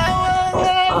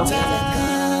bawan talaka.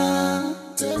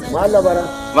 Malabara.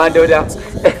 Ma Dauda.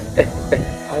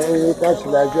 Ai tashi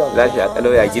lafiya. Lafiya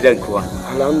kalau ya gidan kuwa.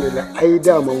 Alhamdulillah ai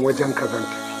daman wajen ka zan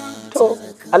tafi. To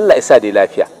Allah ya sa dai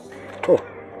lafiya. To.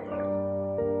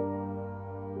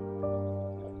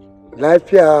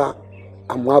 Lafiya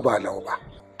amma ba lau ba.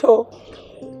 To.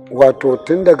 Wato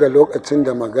tun daga lokacin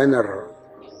da maganar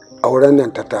auren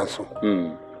nan ta taso.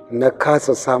 Na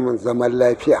kasa samun zaman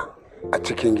lafiya a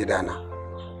cikin gidana.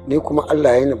 Ni kuma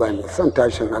Allah ya ni ba mai son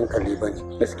tashin hankali ba ne.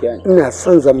 Gaskiya ne. Ina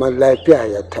son zaman lafiya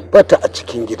ya tabbata a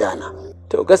cikin gidana.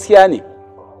 To gaskiya ne.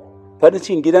 Farin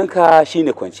cikin gidanka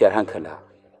shine kwanciyar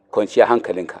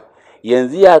hankalinka.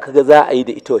 Yanzu ya kaga za a yi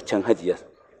da ita waccan hajiyar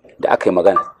da aka yi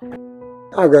magana.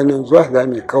 A ganin zuwa za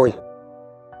mu kawai.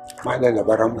 Malam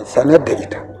labaran mu sanar da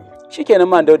ita. Shikenan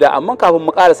man Dauda, amma kafin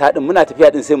mu karasa haɗin muna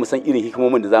tafiya din sai mu san irin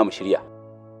hikimomin da za mu shirya.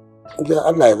 Ya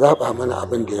Allah ya zaba mana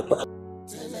abin da ya fi.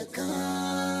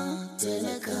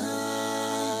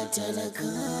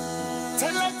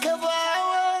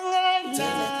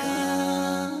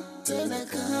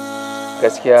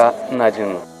 Gaskiya ina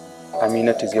jin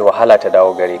Aminatu zai wahala ta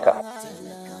dawo gare ka,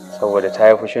 saboda ta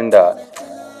yi fushin da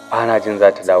ana jin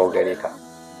za ta dawo gare ka.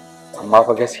 Amma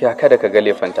fa gaskiya kada ka ga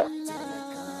laifinta.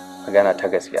 Magana ta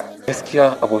gaskiya.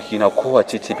 Gaskiya abokina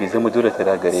kowace ce bai zama dole ta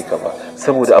gare ka ba,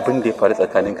 saboda abin da ya faru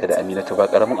tsakaninka da Aminatu ba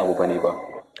karamin abu bane ba.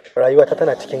 Rayuwata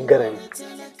tana cikin garari.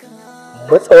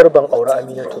 Matsawar ban aure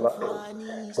Aminatu ba.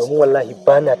 Domin wallahi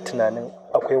ba na tunanin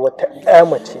akwai wata ƴa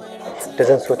mace da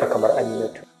zan so ta kamar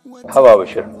Aminatu. Haba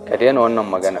Bashir, ka daina wannan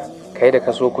magana. Kai da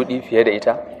ka so kuɗi fiye da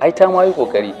ita, ai ta ma yi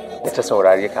kokari da ta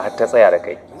saurare ka har ta tsaya da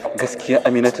kai. Gaskiya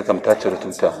Aminatu kam ta cire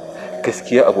tuta.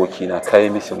 Gaskiya abokina kayi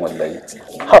mishin wallahi.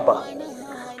 Haba,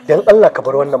 dan Allah ka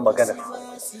bar wannan maganar.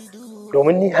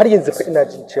 Domin ni har yanzu fa ina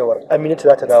jin cewar Aminatu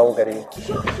za ta dawo gare ni.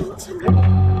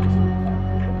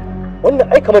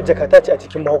 Wannan ai kamar jakata ce a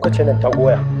cikin mahaukacin nan ta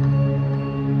goya.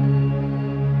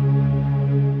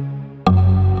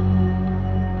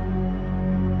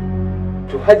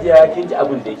 To Hajiya kin ji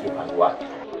abin da yake faruwa.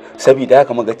 Saboda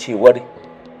haka muga cewar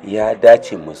ya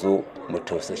dace mu zo mu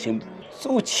tausashin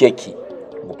zuciyarki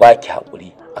mu baki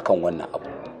haƙuri akan wannan abu.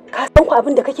 Ka san ku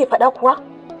abin da kake faɗa kuwa?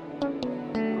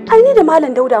 Ai ni da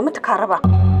Malam Dauda mutuka raba.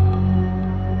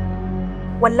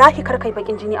 Wallahi kar kai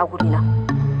bakin jini a gurina.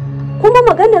 Kuma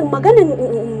maganin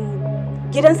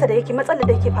gidansa da yake matsalar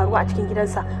da yake faruwa a cikin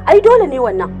gidansa, ai dole ne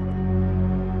wannan.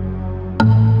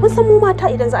 Mun san mu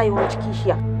mata idan za a yi wa ciki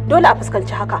shiya, dole a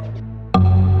fuskanci haka.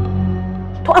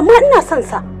 To amma ina son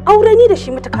sa, aure ni da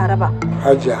shi mutuka raba.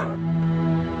 Hajiya,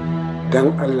 dan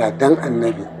Allah dan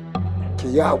Annabi ki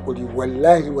yi haƙuri,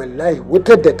 wallahi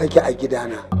wutar da take a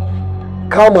gidana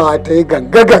kamawa ta yi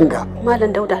ganga.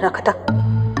 Malam Dauda dakata.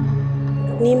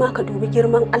 Ni ma ka dubi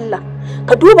girman Allah,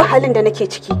 ka duba halin da nake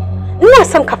ciki. Ina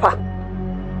son kafa.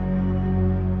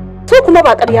 To kuma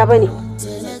ba ƙarya bane.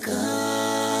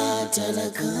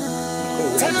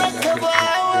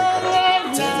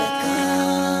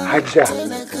 Hajiya,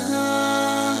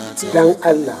 dan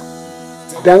Allah,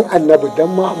 dan Annabi, dan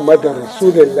Muhammadu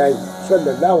Rasulullahi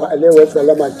sallallahu alaihi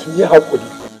wasallama ki yi haƙuri.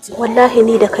 Wallahi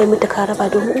ni da kai mutuka raba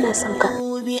domin ina son ka.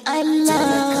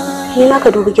 Ni ma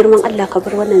ka dubi girman Allah ka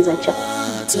bar wannan zancen.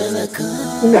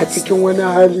 Ina cikin wani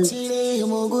hali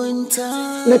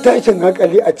na tashin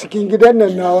hankali a cikin gidan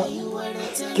nan nawa.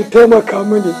 Ki taimaka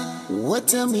mini.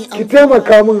 Ki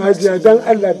taimaka min Hajiya dan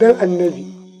Allah dan Annabi.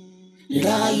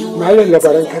 Malam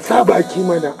labaran ka sa baki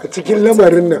mana a cikin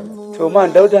lamarin nan. To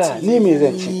man Dauda, ni me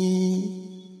zan ci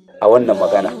a wannan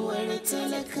magana?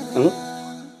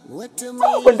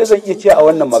 Abin da zan iya ce a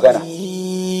wannan magana.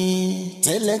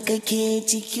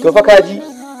 To fa kaji,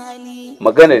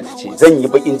 magana ta ce zan yi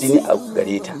bakin jini a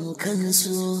gare ta.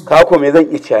 Ka ko me zan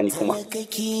iya cewa ni kuma?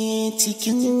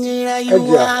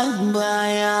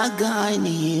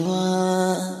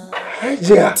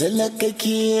 Hajiya. Talaka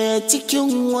ke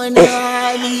cikin wani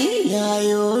hali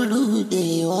yayo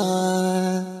rudewa.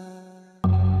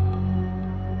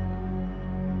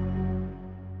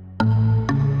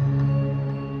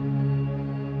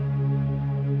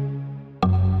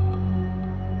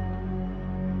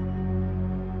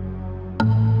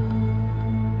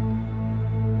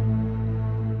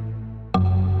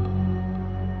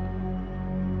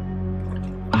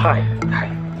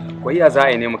 Wai ya za a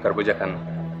yi ne mu karbi jakan nan?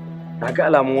 Na ga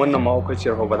alamun wannan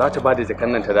mahaukaciyar ba za ta ba da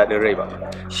jakan nan ta daɗin rai ba.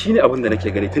 Shi ne abin da nake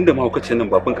gani tunda mahaukaciyar nan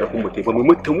babban karfin mutum ba mai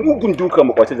mutum mugun duka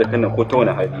mu kwace jakan nan ko ta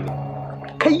wani hali ne.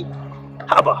 Kai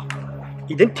haba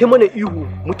idan ta mana ihu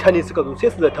mutane suka zo sai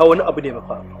su zata wani abu ne ba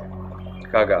fa.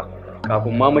 Kaga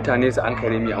kafin ma mutane su an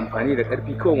kare mu amfani da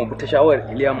karfi kawai mu bi ta shawarar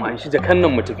Iliya mu an shi jakan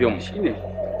nan mu tafi mu shine.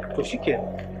 To shike.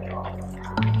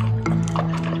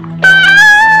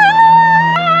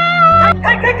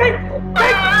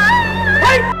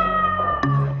 Kai!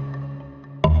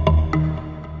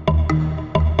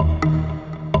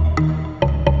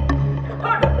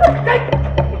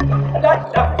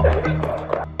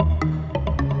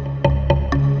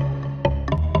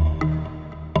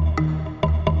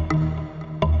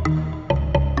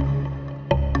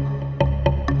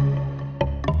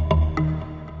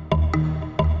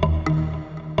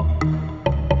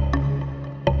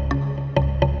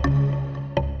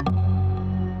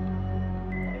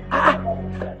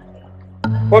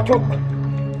 Wato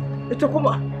ita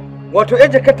kuma wato yar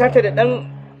jakarta ta da dan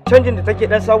canjin da take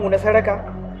dan samu na saraka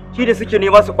shi da suke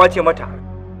nema su kwace mata.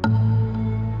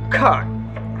 Ka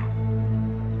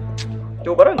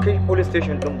to baran kai police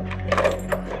station din mu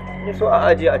ne so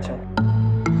a aje a can.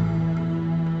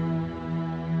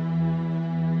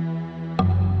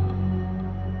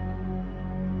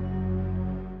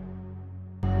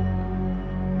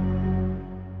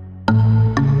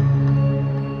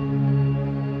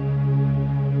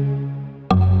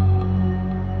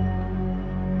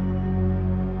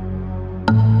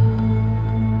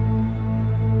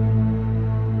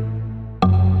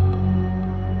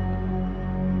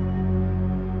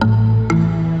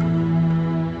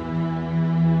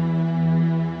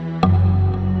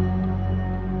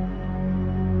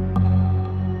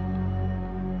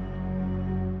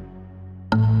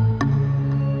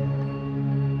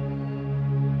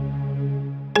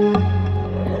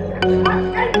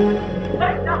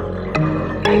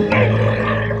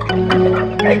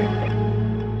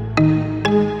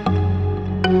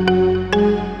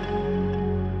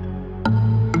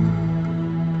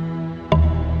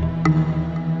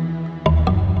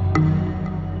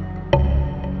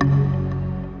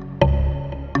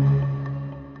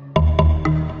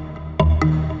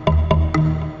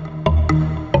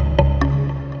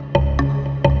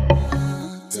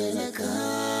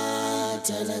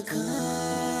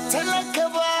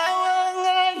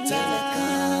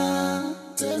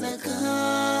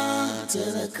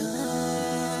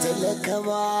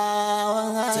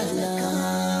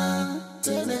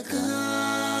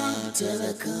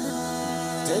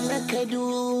 Talaka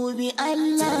dubi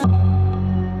Allah.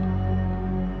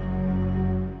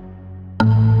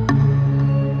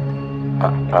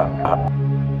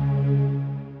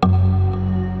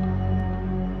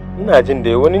 Ina jin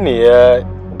da wani ne ya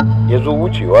zo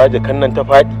wucewa jakan nan ta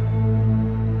faɗi.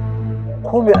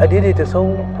 Ko mai a daidaita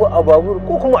sau ko a babur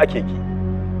ko kuma a keke.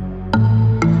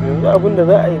 Yanzu abin da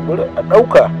za a yi bari a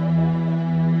ɗauka.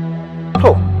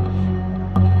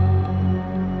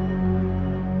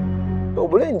 To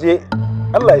bari in je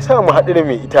Allah ya sa mu haɗu da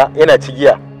mai ita yana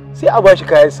cigiya sai a bashi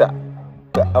kayansa.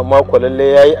 Amma ko lalle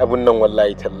yayi abin nan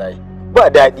wallahi tallahi ba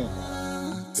daɗi.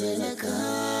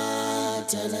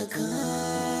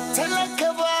 Talaka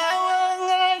bawan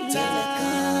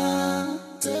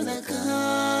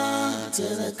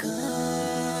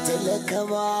talaka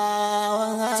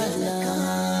bawan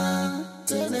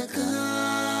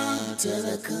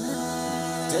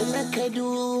talaka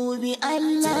dubi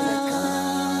Allah.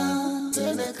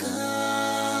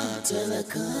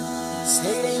 Talaka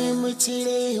sai mu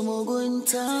cire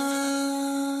mugunta.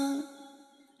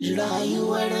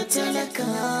 Rayuwar talaka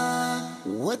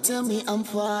wata mai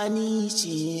amfani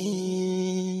ce.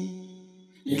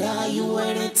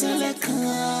 Rayuwar talaka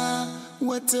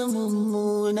wata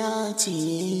mummuna ce.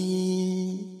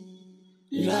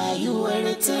 Rayuwar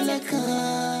talaka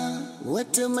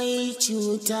wata mai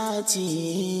cuta ce.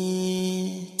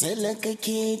 Talaka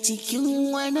ke cikin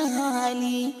wani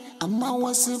hali amma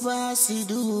wasu ba su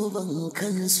duban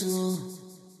kansu.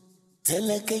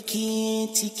 talaka ke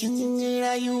cikin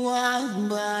rayuwa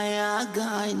baya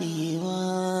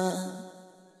ganewa,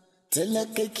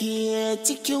 talaka ke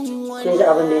cikin wani. Kin ji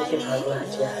abin da yake faruwa a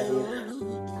jiya Halima?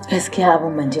 Gaskiya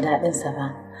abin ban ji daɗin sa ba,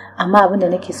 amma abin da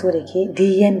nake so da ke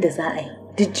duk yanda za a yi,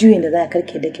 duk juyin da za a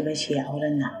karke da ki bar shi a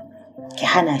auren nan, ki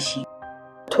hana shi.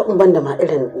 To in banda ma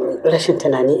irin rashin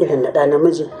tunani irin na ɗa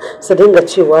namiji su dinga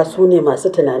cewa su ne masu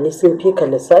tunani sun fi ka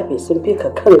lissafi sun fi ka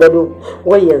kan gado,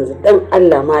 wai yanzu dan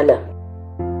Allah malam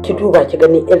ki duba ki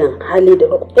gani irin hali da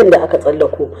kuɗin da aka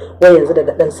tsallako, wai yanzu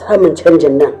daga ɗan samun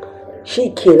canjin nan shi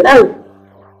kenan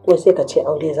wai sai ka ce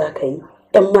aure za ka yi.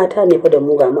 Ɗan mata ne fa da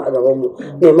mu ga mu a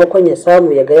gabanmu, maimakon ya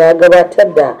samu ya ga ya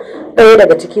gabatar da ɗaya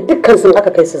daga ciki dukkan sun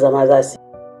aka kai su zama za su,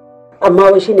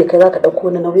 amma wai shine kai za ka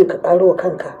ɗauko na nauyin ka ƙaro wa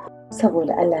kanka.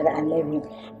 Saboda Allah da Annabi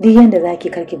duk yanda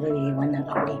zaki karki bari yi wannan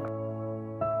aure,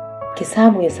 ki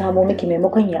samu ya samo miki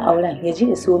maimakon ya auren ya ji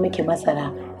ya siyo miki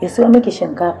masara, ya siyo miki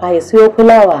shinkafa, ya siyo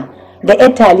fulawa da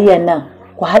yar taliyan nan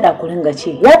ku haɗa ku ringa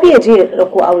ci, ya fi ya je ya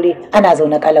ɗauko aure ana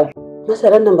zaune kalau.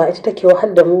 Masarar nan ba ita take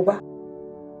wahal da mu ba,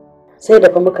 sai da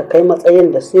fa muka kai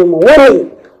matsayin da sai mu ware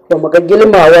ba mu ga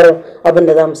gilmawar abin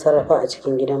da za mu sarrafa a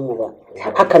cikin gidanmu ba.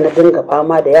 Haka na dinga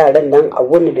fama da yaran nan a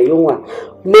wuni da yunwa,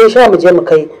 me sha mu je mu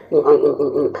kai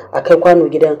a kai kwano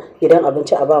gidan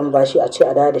abinci a ba mu bashi a ce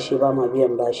a dawo da shi ba ma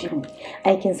biyan bashi.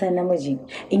 Aikin san namiji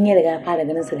in ya riga fara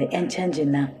ganin su da yan canjin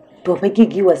nan to fa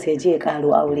gigiwa sai je ya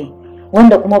karo aure,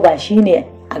 wanda kuma ba shi ne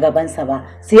a gabansa ba,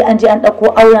 sai an je an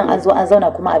ɗauko auren an zo an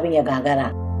zauna kuma abin ya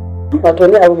gagara. Wato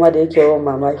ni abu ma da yake yawan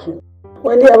mamaki,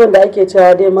 wani abin da ake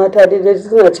cewa dai mata dai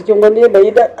suna cikin wani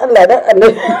bai dan Allah dan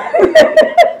Annabi.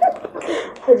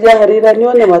 Hajiya Harira ni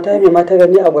wannan mata mai mata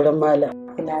gani a gurin malam.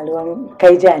 Ina ruwan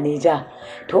kai ja ne ja.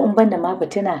 To in banda ma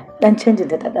fitina dan canjin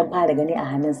da ta dan fara gani a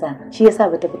hannunsa shi yasa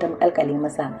bata fita makalkale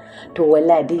masa. To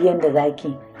wallahi duk yanda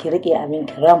zaki ki rike abin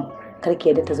ki ram, kar ki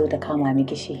yadda ta zo ta kama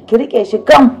miki shi. Ki rike shi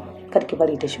gam, kar ki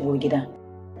bari ta shigo gidan.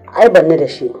 Ai banne da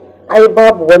shi. Ai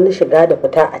babu wani shiga da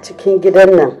fita a cikin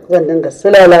gidan nan, zan dinga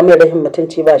sulala mai rahin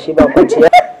mutunci ba shi ba kwanciya.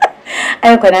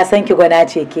 Ai ko na san ki gwana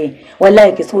ce ke,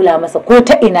 wallahi ki tsula masa ko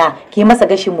ta ina ki masa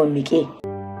gashin mummike.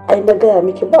 Ai na gaya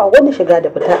miki ba wani shiga da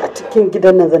fita a cikin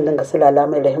gidan nan, zan dinga sulala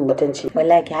mai rahin mutunci.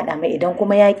 Wallahi ki hada mai, idan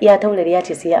kuma ya ki ya taurari ya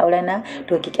ce sai ya auren na,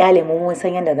 to ki kyale mu mun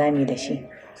san yanda zamu yi da shi.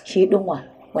 Shi dinwa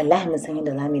wallahi mun san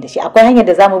yanda zamu yi da shi, akwai hanyar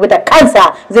da zamu bi da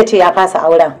kansa zai ce ya fasa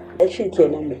auren. Shi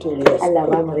kenan mutum ne. Allah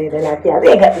ba mu rai da lafiya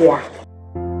zai ga iya.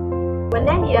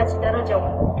 Wallahi ya ci darajar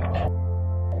ku.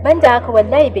 Banda haka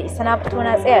wallahi bai isa na fito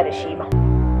na tsaya da shi ba.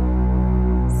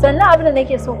 Sannan abin da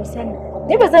nake so ku sani,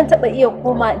 ni ba zan taɓa iya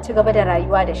koma in ci gaba da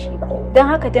rayuwa da shi ba. Don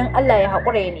haka dan Allah ya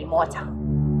haƙura ya nemi wata.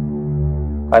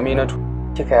 Aminatu,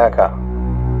 kika yi haka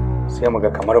sai mu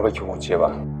ga kamar baki huce ba.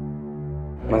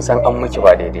 Mun san an miki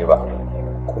ba daidai ba,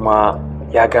 kuma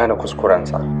ya gane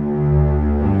kuskurensa.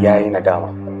 Ya yi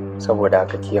nadama, saboda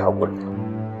haka ki haƙuri.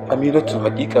 Aminatu,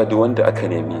 hakika duk wanda aka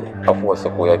nemi afuwarsa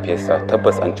ko yafiyarsa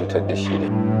tabbas an cutar da shi ne.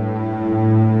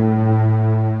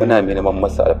 Muna neman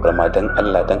masa alfarma dan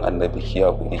Allah dan Annabi ki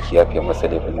haƙuri ki yafe masa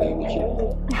laifin da yake.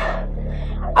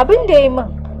 Abin da ya yi min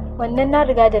wannan na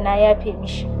riga da na yafe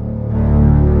mishi.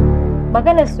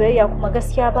 Maganar soyayya kuma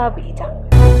gaskiya babu ita.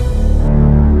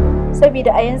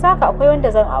 Saboda a yanzu haka akwai wanda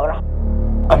zan aura.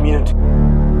 Aminatu,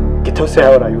 ki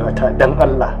tausaya wa rayuwata dan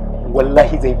Allah,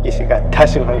 wallahi zan iya shiga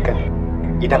tashin hankali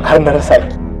idan har na rasa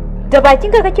ki. Da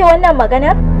bakinka kake wannan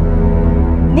maganar?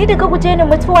 Ni da ka guje ni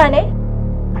mutuwa ne?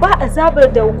 Ba azabar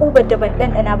da hukubar da ban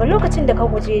ɗanɗana ba lokacin da ka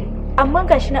guje ni, amma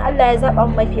gashi na Allah ya zaɓa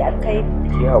min mafi alkhairi.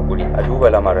 Ki haƙuri a duba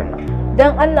lamarin nan.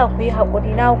 Dan Allah ku yi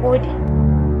haƙuri, na gode.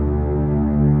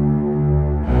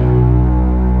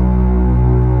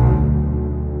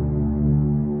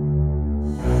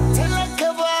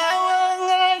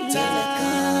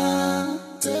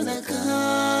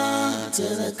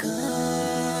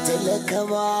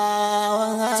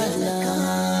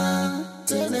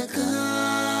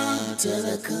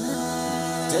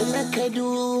 Talaka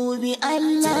dubi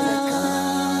Allah,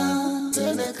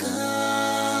 talaka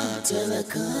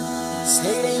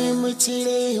sai mu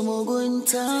cire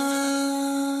mugunta.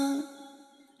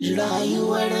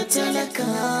 Rayuwar talaka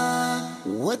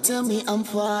wata mai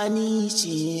amfani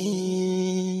ce,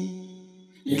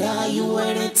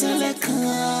 rayuwar talaka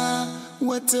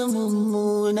wata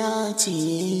mummuna ce,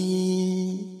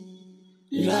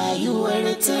 rayuwar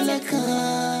talaka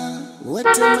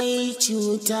wata mai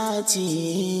cuta ce,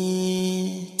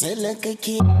 talaka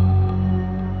ke.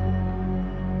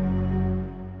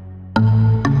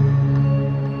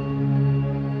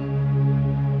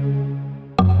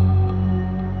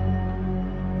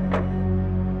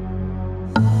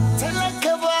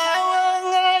 Talaka bawan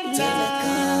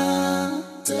Allah,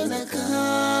 talaka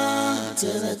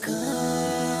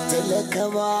talaka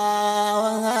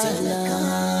bawan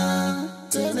Allah,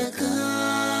 talaka.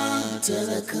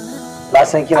 Na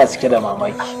san kina cike da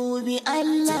mamaki.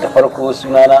 Da farko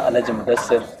sunana Alhaji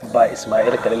Mudassir ba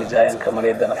Ismail Khalil Jayan kamar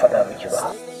yadda na faɗa miki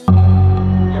ba.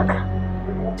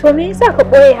 To me yasa ka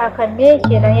ɓoye hakan, me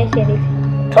kenan yake nufi?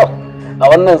 To, a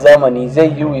wannan zamani zai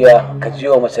yi wuya ka ji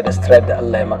wa mace da stress da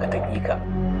Allah ya maka taƙiƙa.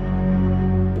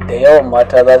 Da yawan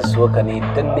mata za su so ka ne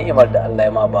don ni'imar da Allah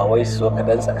ya ma ba wai su so ka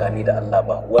dan tsakani da Allah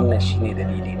ba, wannan shine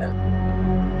dalili na.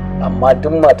 Amma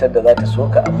duk matar da za ta so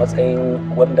ka a matsayin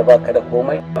wanda baka da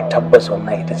komai, tabbas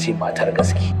wannan ita ce matar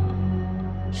gaske.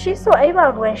 Shi so ai ba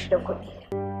ruwan shi da kuɗi.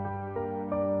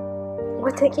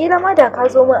 Wataƙila ma da ka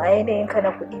zo min a yanayinka na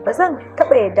kuɗi ba zan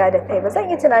taɓa yarda da kai ba, zan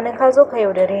yi tunanin ka zo ka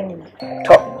yaudare ni.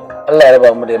 To, Allah ya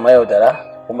raba mu da mayaudara,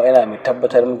 kuma ina mai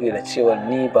tabbatar muke da cewa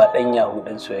ni ba ɗan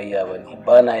yahudin soyayya ba ne,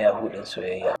 ba na yahudin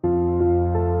soyayya.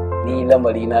 Ni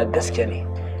lamari na gaske ne.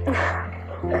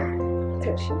 To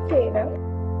shi kenan.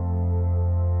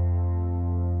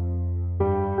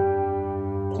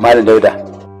 Malam Dauda,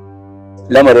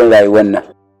 lamarin rayuwar nan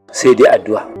sai dai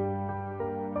addu'a.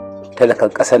 Talakan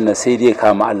ƙasar nan sai dai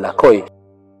kama Allah kawai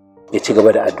ya ci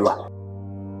gaba da addu'a.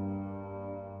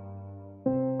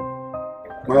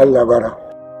 Malam Labara,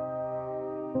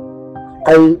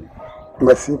 ai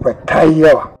masifa ta yi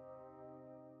yawa.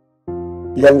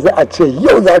 Yanzu a ce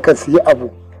yau za ka siyi abu,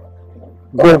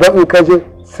 gobe in ka je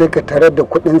sai ka tarar da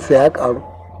kuɗinsa ya ƙaru.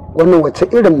 Wannan wace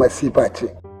irin masifa ce?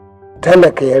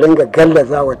 Talaka ya ringa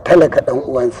gallaza wa talaka ɗan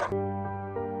uwansa.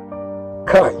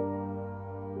 Kai,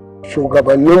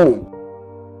 shugabanninmu,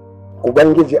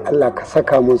 Ubangiji Allah ka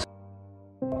saka musu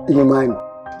imani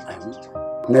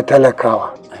na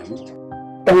talakawa.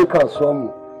 Ɗan kasuwanmu,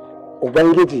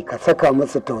 Ubangiji ka saka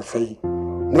musu tausayi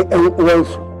na ‘yan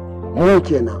uwansu, mu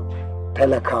kenan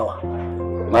talakawa.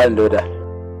 Malam Dauda,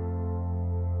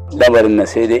 lamarin nan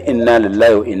sai dai inna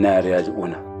lillahi wa inna ilaihi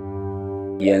raji'una.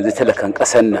 Yanzu talakan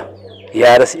ƙasar nan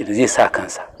ya rasa idan zai sa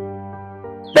kansa.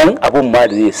 Dan abun ma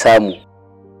da zai samu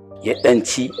ya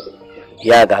ɗanci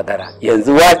ya gagara.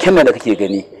 Yanzu waken da kake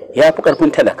gani ya fi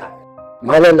ƙarfin talaka.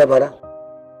 Malam Labara,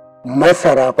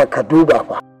 masara fa ka duba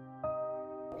fa.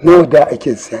 Nawa da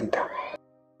ake siyanta,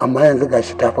 amma yanzu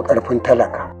gashi ta fi ƙarfin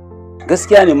talaka.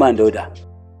 Gaskiya ne man Dauda,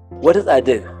 wata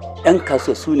tsadar 'yan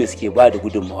kasuwa su ne suke ba da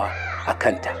gudunmawa a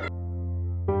kanta.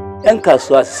 'Yan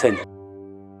kasuwa su sani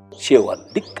cewa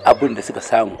duk abin da suka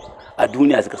samu a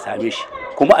duniya suka same shi,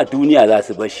 kuma a duniya za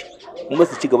su bar shi, kuma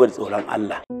su ci gaba da tsoron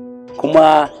Allah,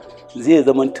 kuma zai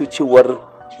zamanto cewar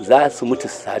za su mutu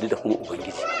su sadu da kuma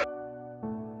Ubangiji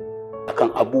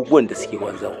akan abubuwan da suke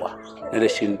wanzarwa na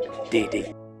rashin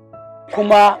daidai.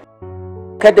 Kuma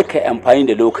kada ka yi amfani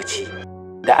da lokaci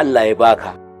da Allah ya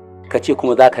baka ka ce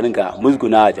kuma za ka ringa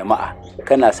musguna jama'a,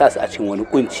 kana sa su a cikin wani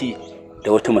kunci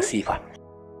da wata masifa.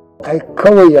 Ai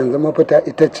kawai yanzu mafita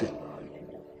ita ce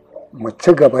mu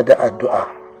ci gaba da addu'a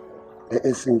da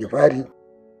isin gifari.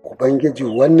 Ubangiji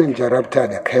wannan jarabta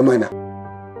da kai mana,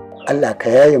 Allah ka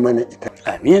yaye mana ita.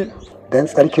 Amin. Dan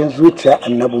tsarkin zuciya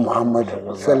Annabi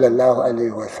Muhammadu sallallahu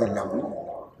alaihi wasallam.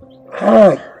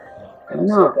 Hai,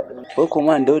 na. Ko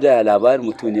kuma an Dauda labarin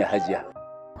mutum ne Hajiya.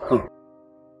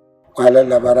 Malam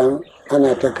Labaran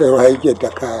ana ta kaiwa yake ta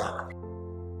kaya.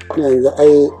 Yanzu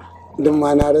ai duk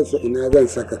ma na rasa ina zan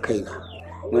saka kaina.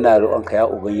 Muna roƙonka ya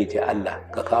Ubangiji Allah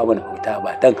ka kawo mana fita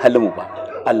ba dan halmu ba.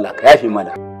 Allah ka yafe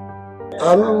mana.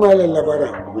 Amin Malam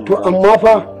Labaran. To amma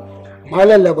fa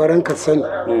Malam Labaran ka sani,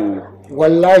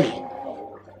 wallahi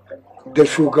da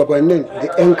shugabannin da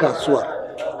 'yan kasuwa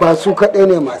ba su kaɗai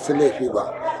ne masu laifi ba.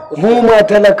 Mu ma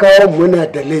talakawan muna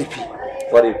da laifi.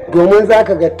 Domin za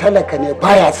ka ga talaka ne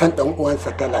baya son ɗan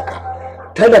uwansa talaka.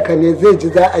 Talaka ne zai ji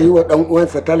za a yi wa ɗan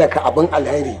uwansa talaka abin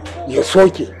alheri ya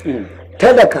soke.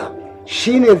 Talaka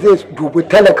shi ne zai dubi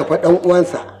talaka fa ɗan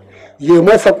uwansa ya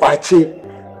masa ƙwace,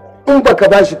 in baka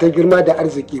ba shi ta girma da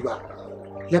arziki ba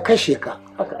ya kashe ka.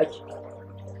 Haka ake.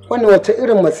 Wannan wace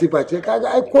irin masifa ce?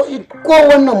 Kaga ai ko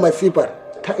wannan masifar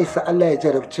ta isa Allah ya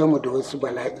jarabce mu da wasu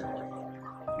bala'i.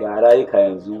 Ga rayuka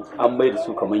yanzu an mai da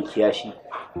su kaman kiyashi,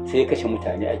 sai kashe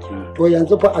mutane ake yi. To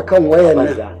yanzu fa akan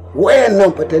wayan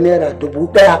nan fa ta naira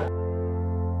 1000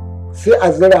 sai a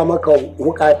zira maka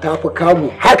wuka ta fi kamu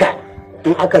haka,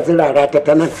 in aka zirara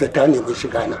ta nan sai ta nemi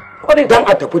shiga nan don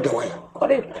a tafi da waya.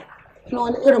 Na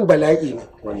wani irin bala'i ne.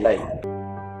 Wallahi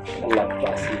Allah ka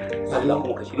fasi. Allah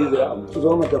mu ka shiri zura mu.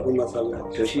 Zo mu tafi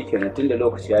masallaci. To shikenan tunda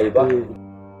lokaci yayi ba.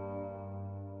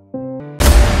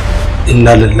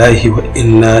 Inna lillahi wa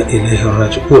inna ilaihi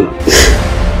raji'un.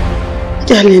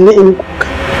 Kyale ni in kuka.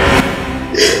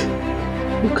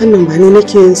 Kukan nan ba ni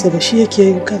nake yin sa ba, shi yake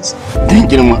yin kansa. Dan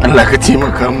girman Allah ka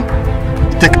taimaka mu.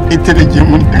 ita da ke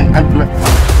mun dan Allah.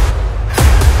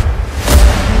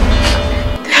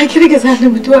 Ta girgiza ni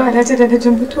mutuwa Alhaji da na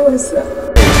jin mutuwarsa.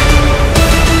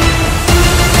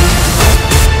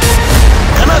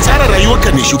 Tsara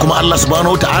rayuwarka ne shi kuma Allah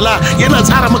subhanahu wataala yana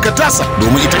tsara maka tasa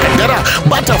domin ita kaddara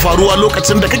ba ta faruwa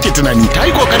lokacin da kake tunani. Ta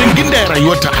yi kokarin gindaya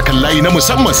rayuwarta akan layi na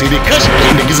musamman sai dai kashi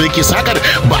inda gizo yake sakar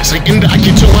ba san inda ake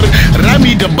cewar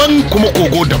rami daban kuma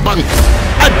kogo daban.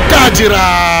 Attajira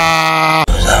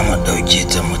za mu dauke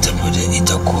ta mu tafi da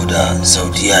ita ko da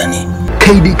Saudiya ne.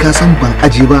 Kai dai ka san ban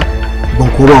aje ba ban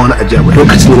ko ba wani ajiya ba.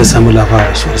 Lokacin da na samu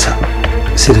labarin sa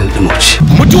sai da dumauci.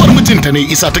 Mutuwar mijinta ne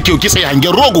isa take kitse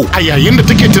hangen rogo a yayin da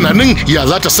take tunanin ya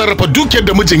za ta sarrafa dukiyar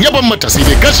da mijin ya ban mata sai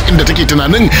dai gash inda take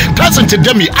tunanin ta tsinci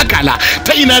dami akala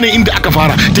ta ina ne inda aka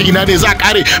fara ta ina ne za a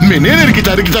kare menene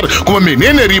rigitar kuma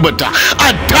menene ribarta.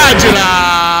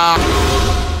 Attajira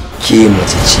ke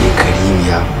mace ce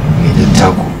karimiya mai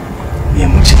dattako mai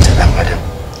mutunta dan adam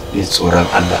mai tsoron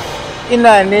Allah.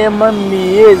 Ina neman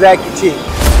meye zaki ce?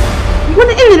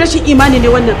 Wani irin rashin imani ne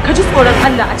wannan, ka ji tsoron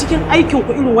Allah a cikin aikin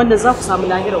ku irin wannan za ku samu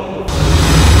lahirar ku.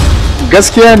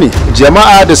 Gaskiya ne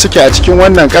jama'a da suke a cikin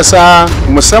wannan ƙasa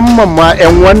musamman ma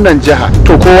 'yan wannan jiha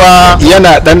to kowa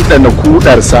yana ɗanɗana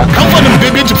kudarsa. Kamfanin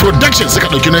Bebeji Production suka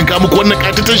ɗauki nan muku wannan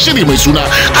ƙatatar shiri mai suna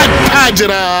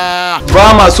Attajira.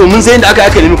 Ba ma so mun sai inda aka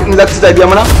nemi kuɗin za ka ci biya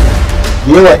mana?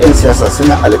 Yawa 'yan siyasa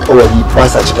suna alƙawari ba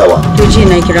sa cikawa. To ji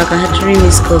na kira ka har 3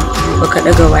 minutes ko baka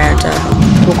daga wayata ba.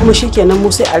 To kuma shikenan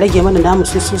mu sai a rage mana namu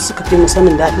su suka fi mu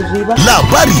sanin daɗin riba.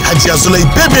 Labari Hajiya Zulai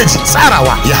Bebeji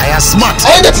tsarawa Yahaya Smart.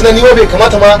 Ai da tunani bai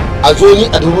kamata ma a zo ni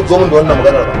a dubu zo min da wannan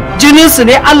maganar ba. Jinin su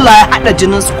ne Allah ya haɗa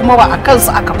jinin su kuma ba a kansu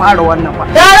aka fara wannan ba.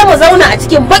 Gara mu zauna a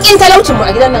cikin bakin talaucin mu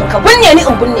a gidan nan ka binne ni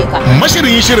in binne ka.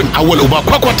 Mashirin shirin Awwal Uba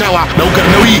Kwakwatawa daukar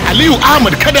nauyi Aliyu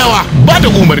Ahmad Kadawa ba da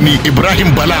umarni Ibrahim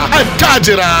Bala.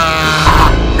 Attajira.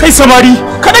 Kai samari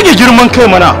ka dage girman kai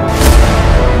mana.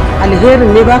 Alherin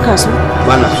ne baka so?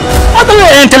 Bana so. Haka yau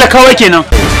yan talakawa kenan.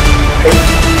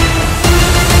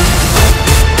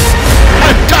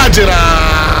 Attajira.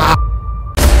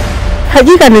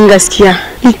 Hakikanin gaskiya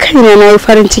ni kaina na yi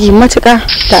farin ciki matuƙa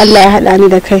da Allah ya haɗa ni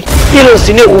da kai. Irin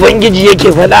su ne Ubangiji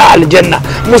yake faɗa a aljanna,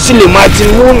 muslimatin,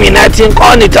 muminatin,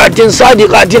 qanitatin,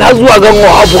 sadiqatin har zuwa gan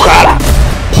wa fukara.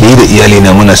 Ni da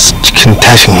iyalina muna cikin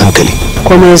tashin hankali.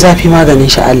 Komai zafi maganin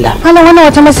shi Allah. Hala wannan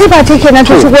wata masifa ce kenan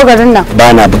ta shigo garin nan.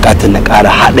 Ba na buƙatar na ƙara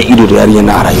haɗa ido da yarinya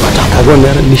na a rayuwata. Kaga wannan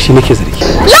yaran ni shi nake zargi.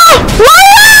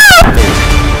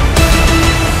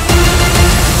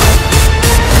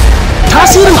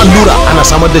 Tasirin allura ana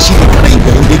samar da shi ne kadai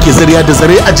yayin da yake zariya da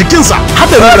zare a jikinsa.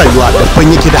 Hadarin rayuwa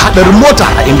daban yake da hadarin mota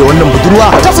a inda wannan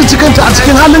budurwa ta tsinci kanta a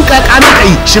cikin halin kakani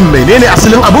kai. Shin menene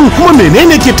asalin abun kuma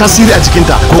menene ke tasiri a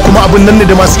jikinta ko kuma abun nan ne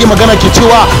da masu iya magana ke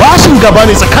cewa bashin gaba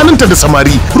ne tsakaninta da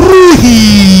samari.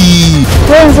 Ruhi.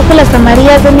 Ko yanzu kula samari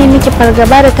ya zame miki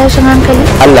fargaba da tashin hankali?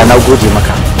 Allah na gode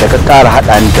maka da ka ƙara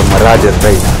haɗa ni da muradin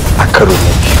raina a karo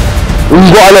na biyu. In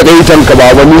go ala ɗaitan ka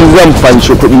baba ni zan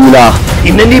fanshi kuɗi na.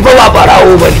 Inna ni ba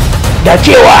barawo bane. Da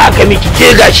cewa aka miki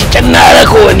ke gashi can na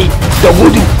raka wani da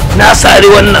gudu na sare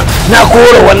wannan na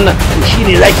kora wannan to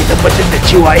shine zaki tabbatar da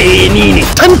cewa ni ne.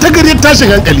 Tan tagariyar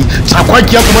tashin hankali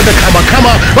tsakwakiya kuma da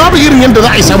kama babu irin yadda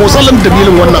za a yi samu salon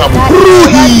dalilin wannan abu.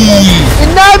 Ruhi.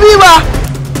 Inna bi ba.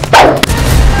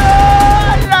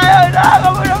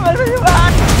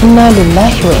 Inna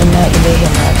lillahi wa inna ilaihi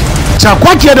raji'un.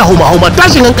 Cakwakiya da hauma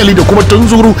tashin hankali da kuma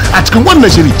tunzuru a cikin wannan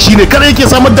shiri shine kada yake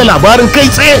samar da labarin kai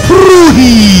tsaye.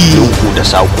 Ruhi. Lungu da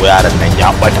sako yaran nan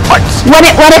ya bata fat. Wane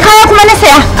kaya kuma na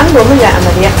saya? An domin ya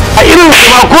amarya. A irin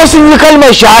ba ko sun yi kalmar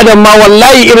shahada ma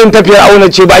wallahi irin tafiyar auna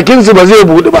ce bakin su ba zai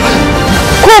budu ba.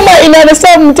 Ko ma ina da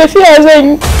samun tafiya zan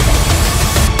yi.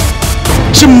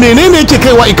 Shin menene yake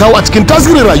kaiwa ikawo a cikin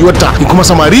tasirin rayuwarta in kuma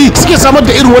samari suke samar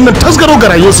da irin wannan tasgaro ga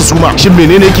rayuwarsu suma? Shin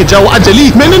menene yake jawo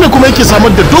ajali menene kuma yake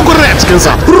samar da dogon rai a cikin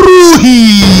sa?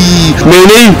 Ruhi.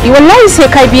 Menene? Wallahi sai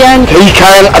ka biya ni. Kai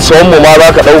kayan asawan mu ma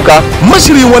za ka dauka.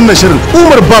 Mashirin wannan shirin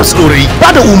Umar Babs Dorai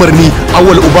ba da umarni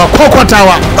Awwal Uba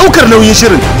Kwakwatawa daukar nauyin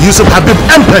shirin Yusuf Habib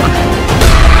Mpek.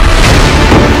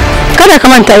 Kada ka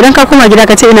manta idan ka koma gida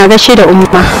ka ce ina gaishe da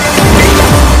umma.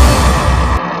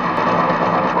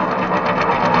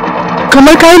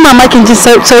 Kamar kayi mamakin jin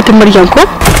sautin muryan ko?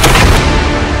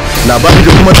 Labarin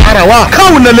da kuma tsarawa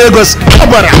kawo na Lagos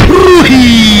Kabara.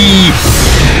 Ruhi.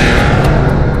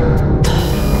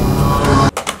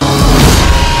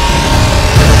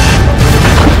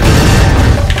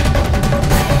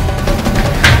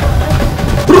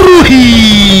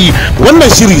 Ruhi. Wannan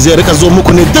shiri zai rika zo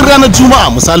muku ne duk ranar Juma'a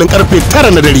misalin karfe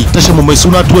 9 na dare. Tashar mu mai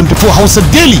suna 24 Hausa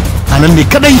Daily. A nan ne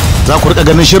kadai za ku rika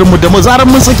ganin shirinmu da mazaran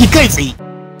mun saki kai tsaye.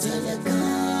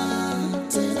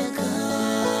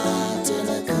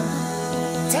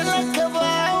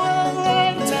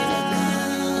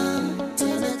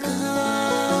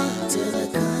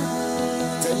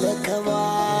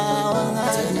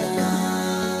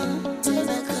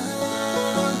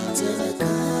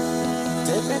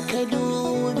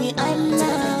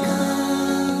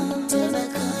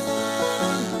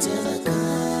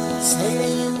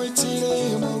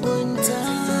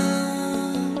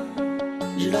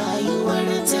 rayuwar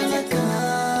talaka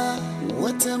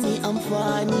wata mai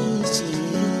amfani ce,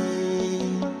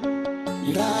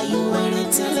 rayuwar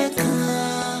talaka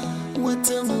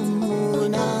wata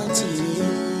mummuna ce,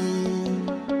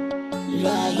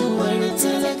 rayuwar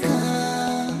talaka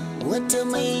wata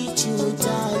mai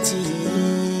cuta ce.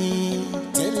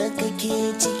 Talaka ke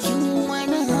cikin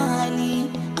wani hali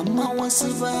amma wasu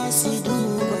ba su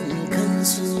duban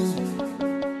kansu,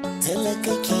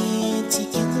 talaka ke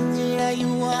cikin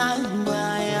rayuwa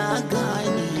baya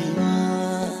ganewa,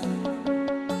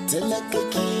 talaka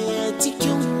ke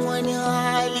cikin wani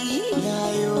hali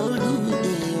yayo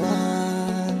rudewa.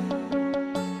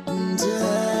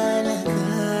 Talaka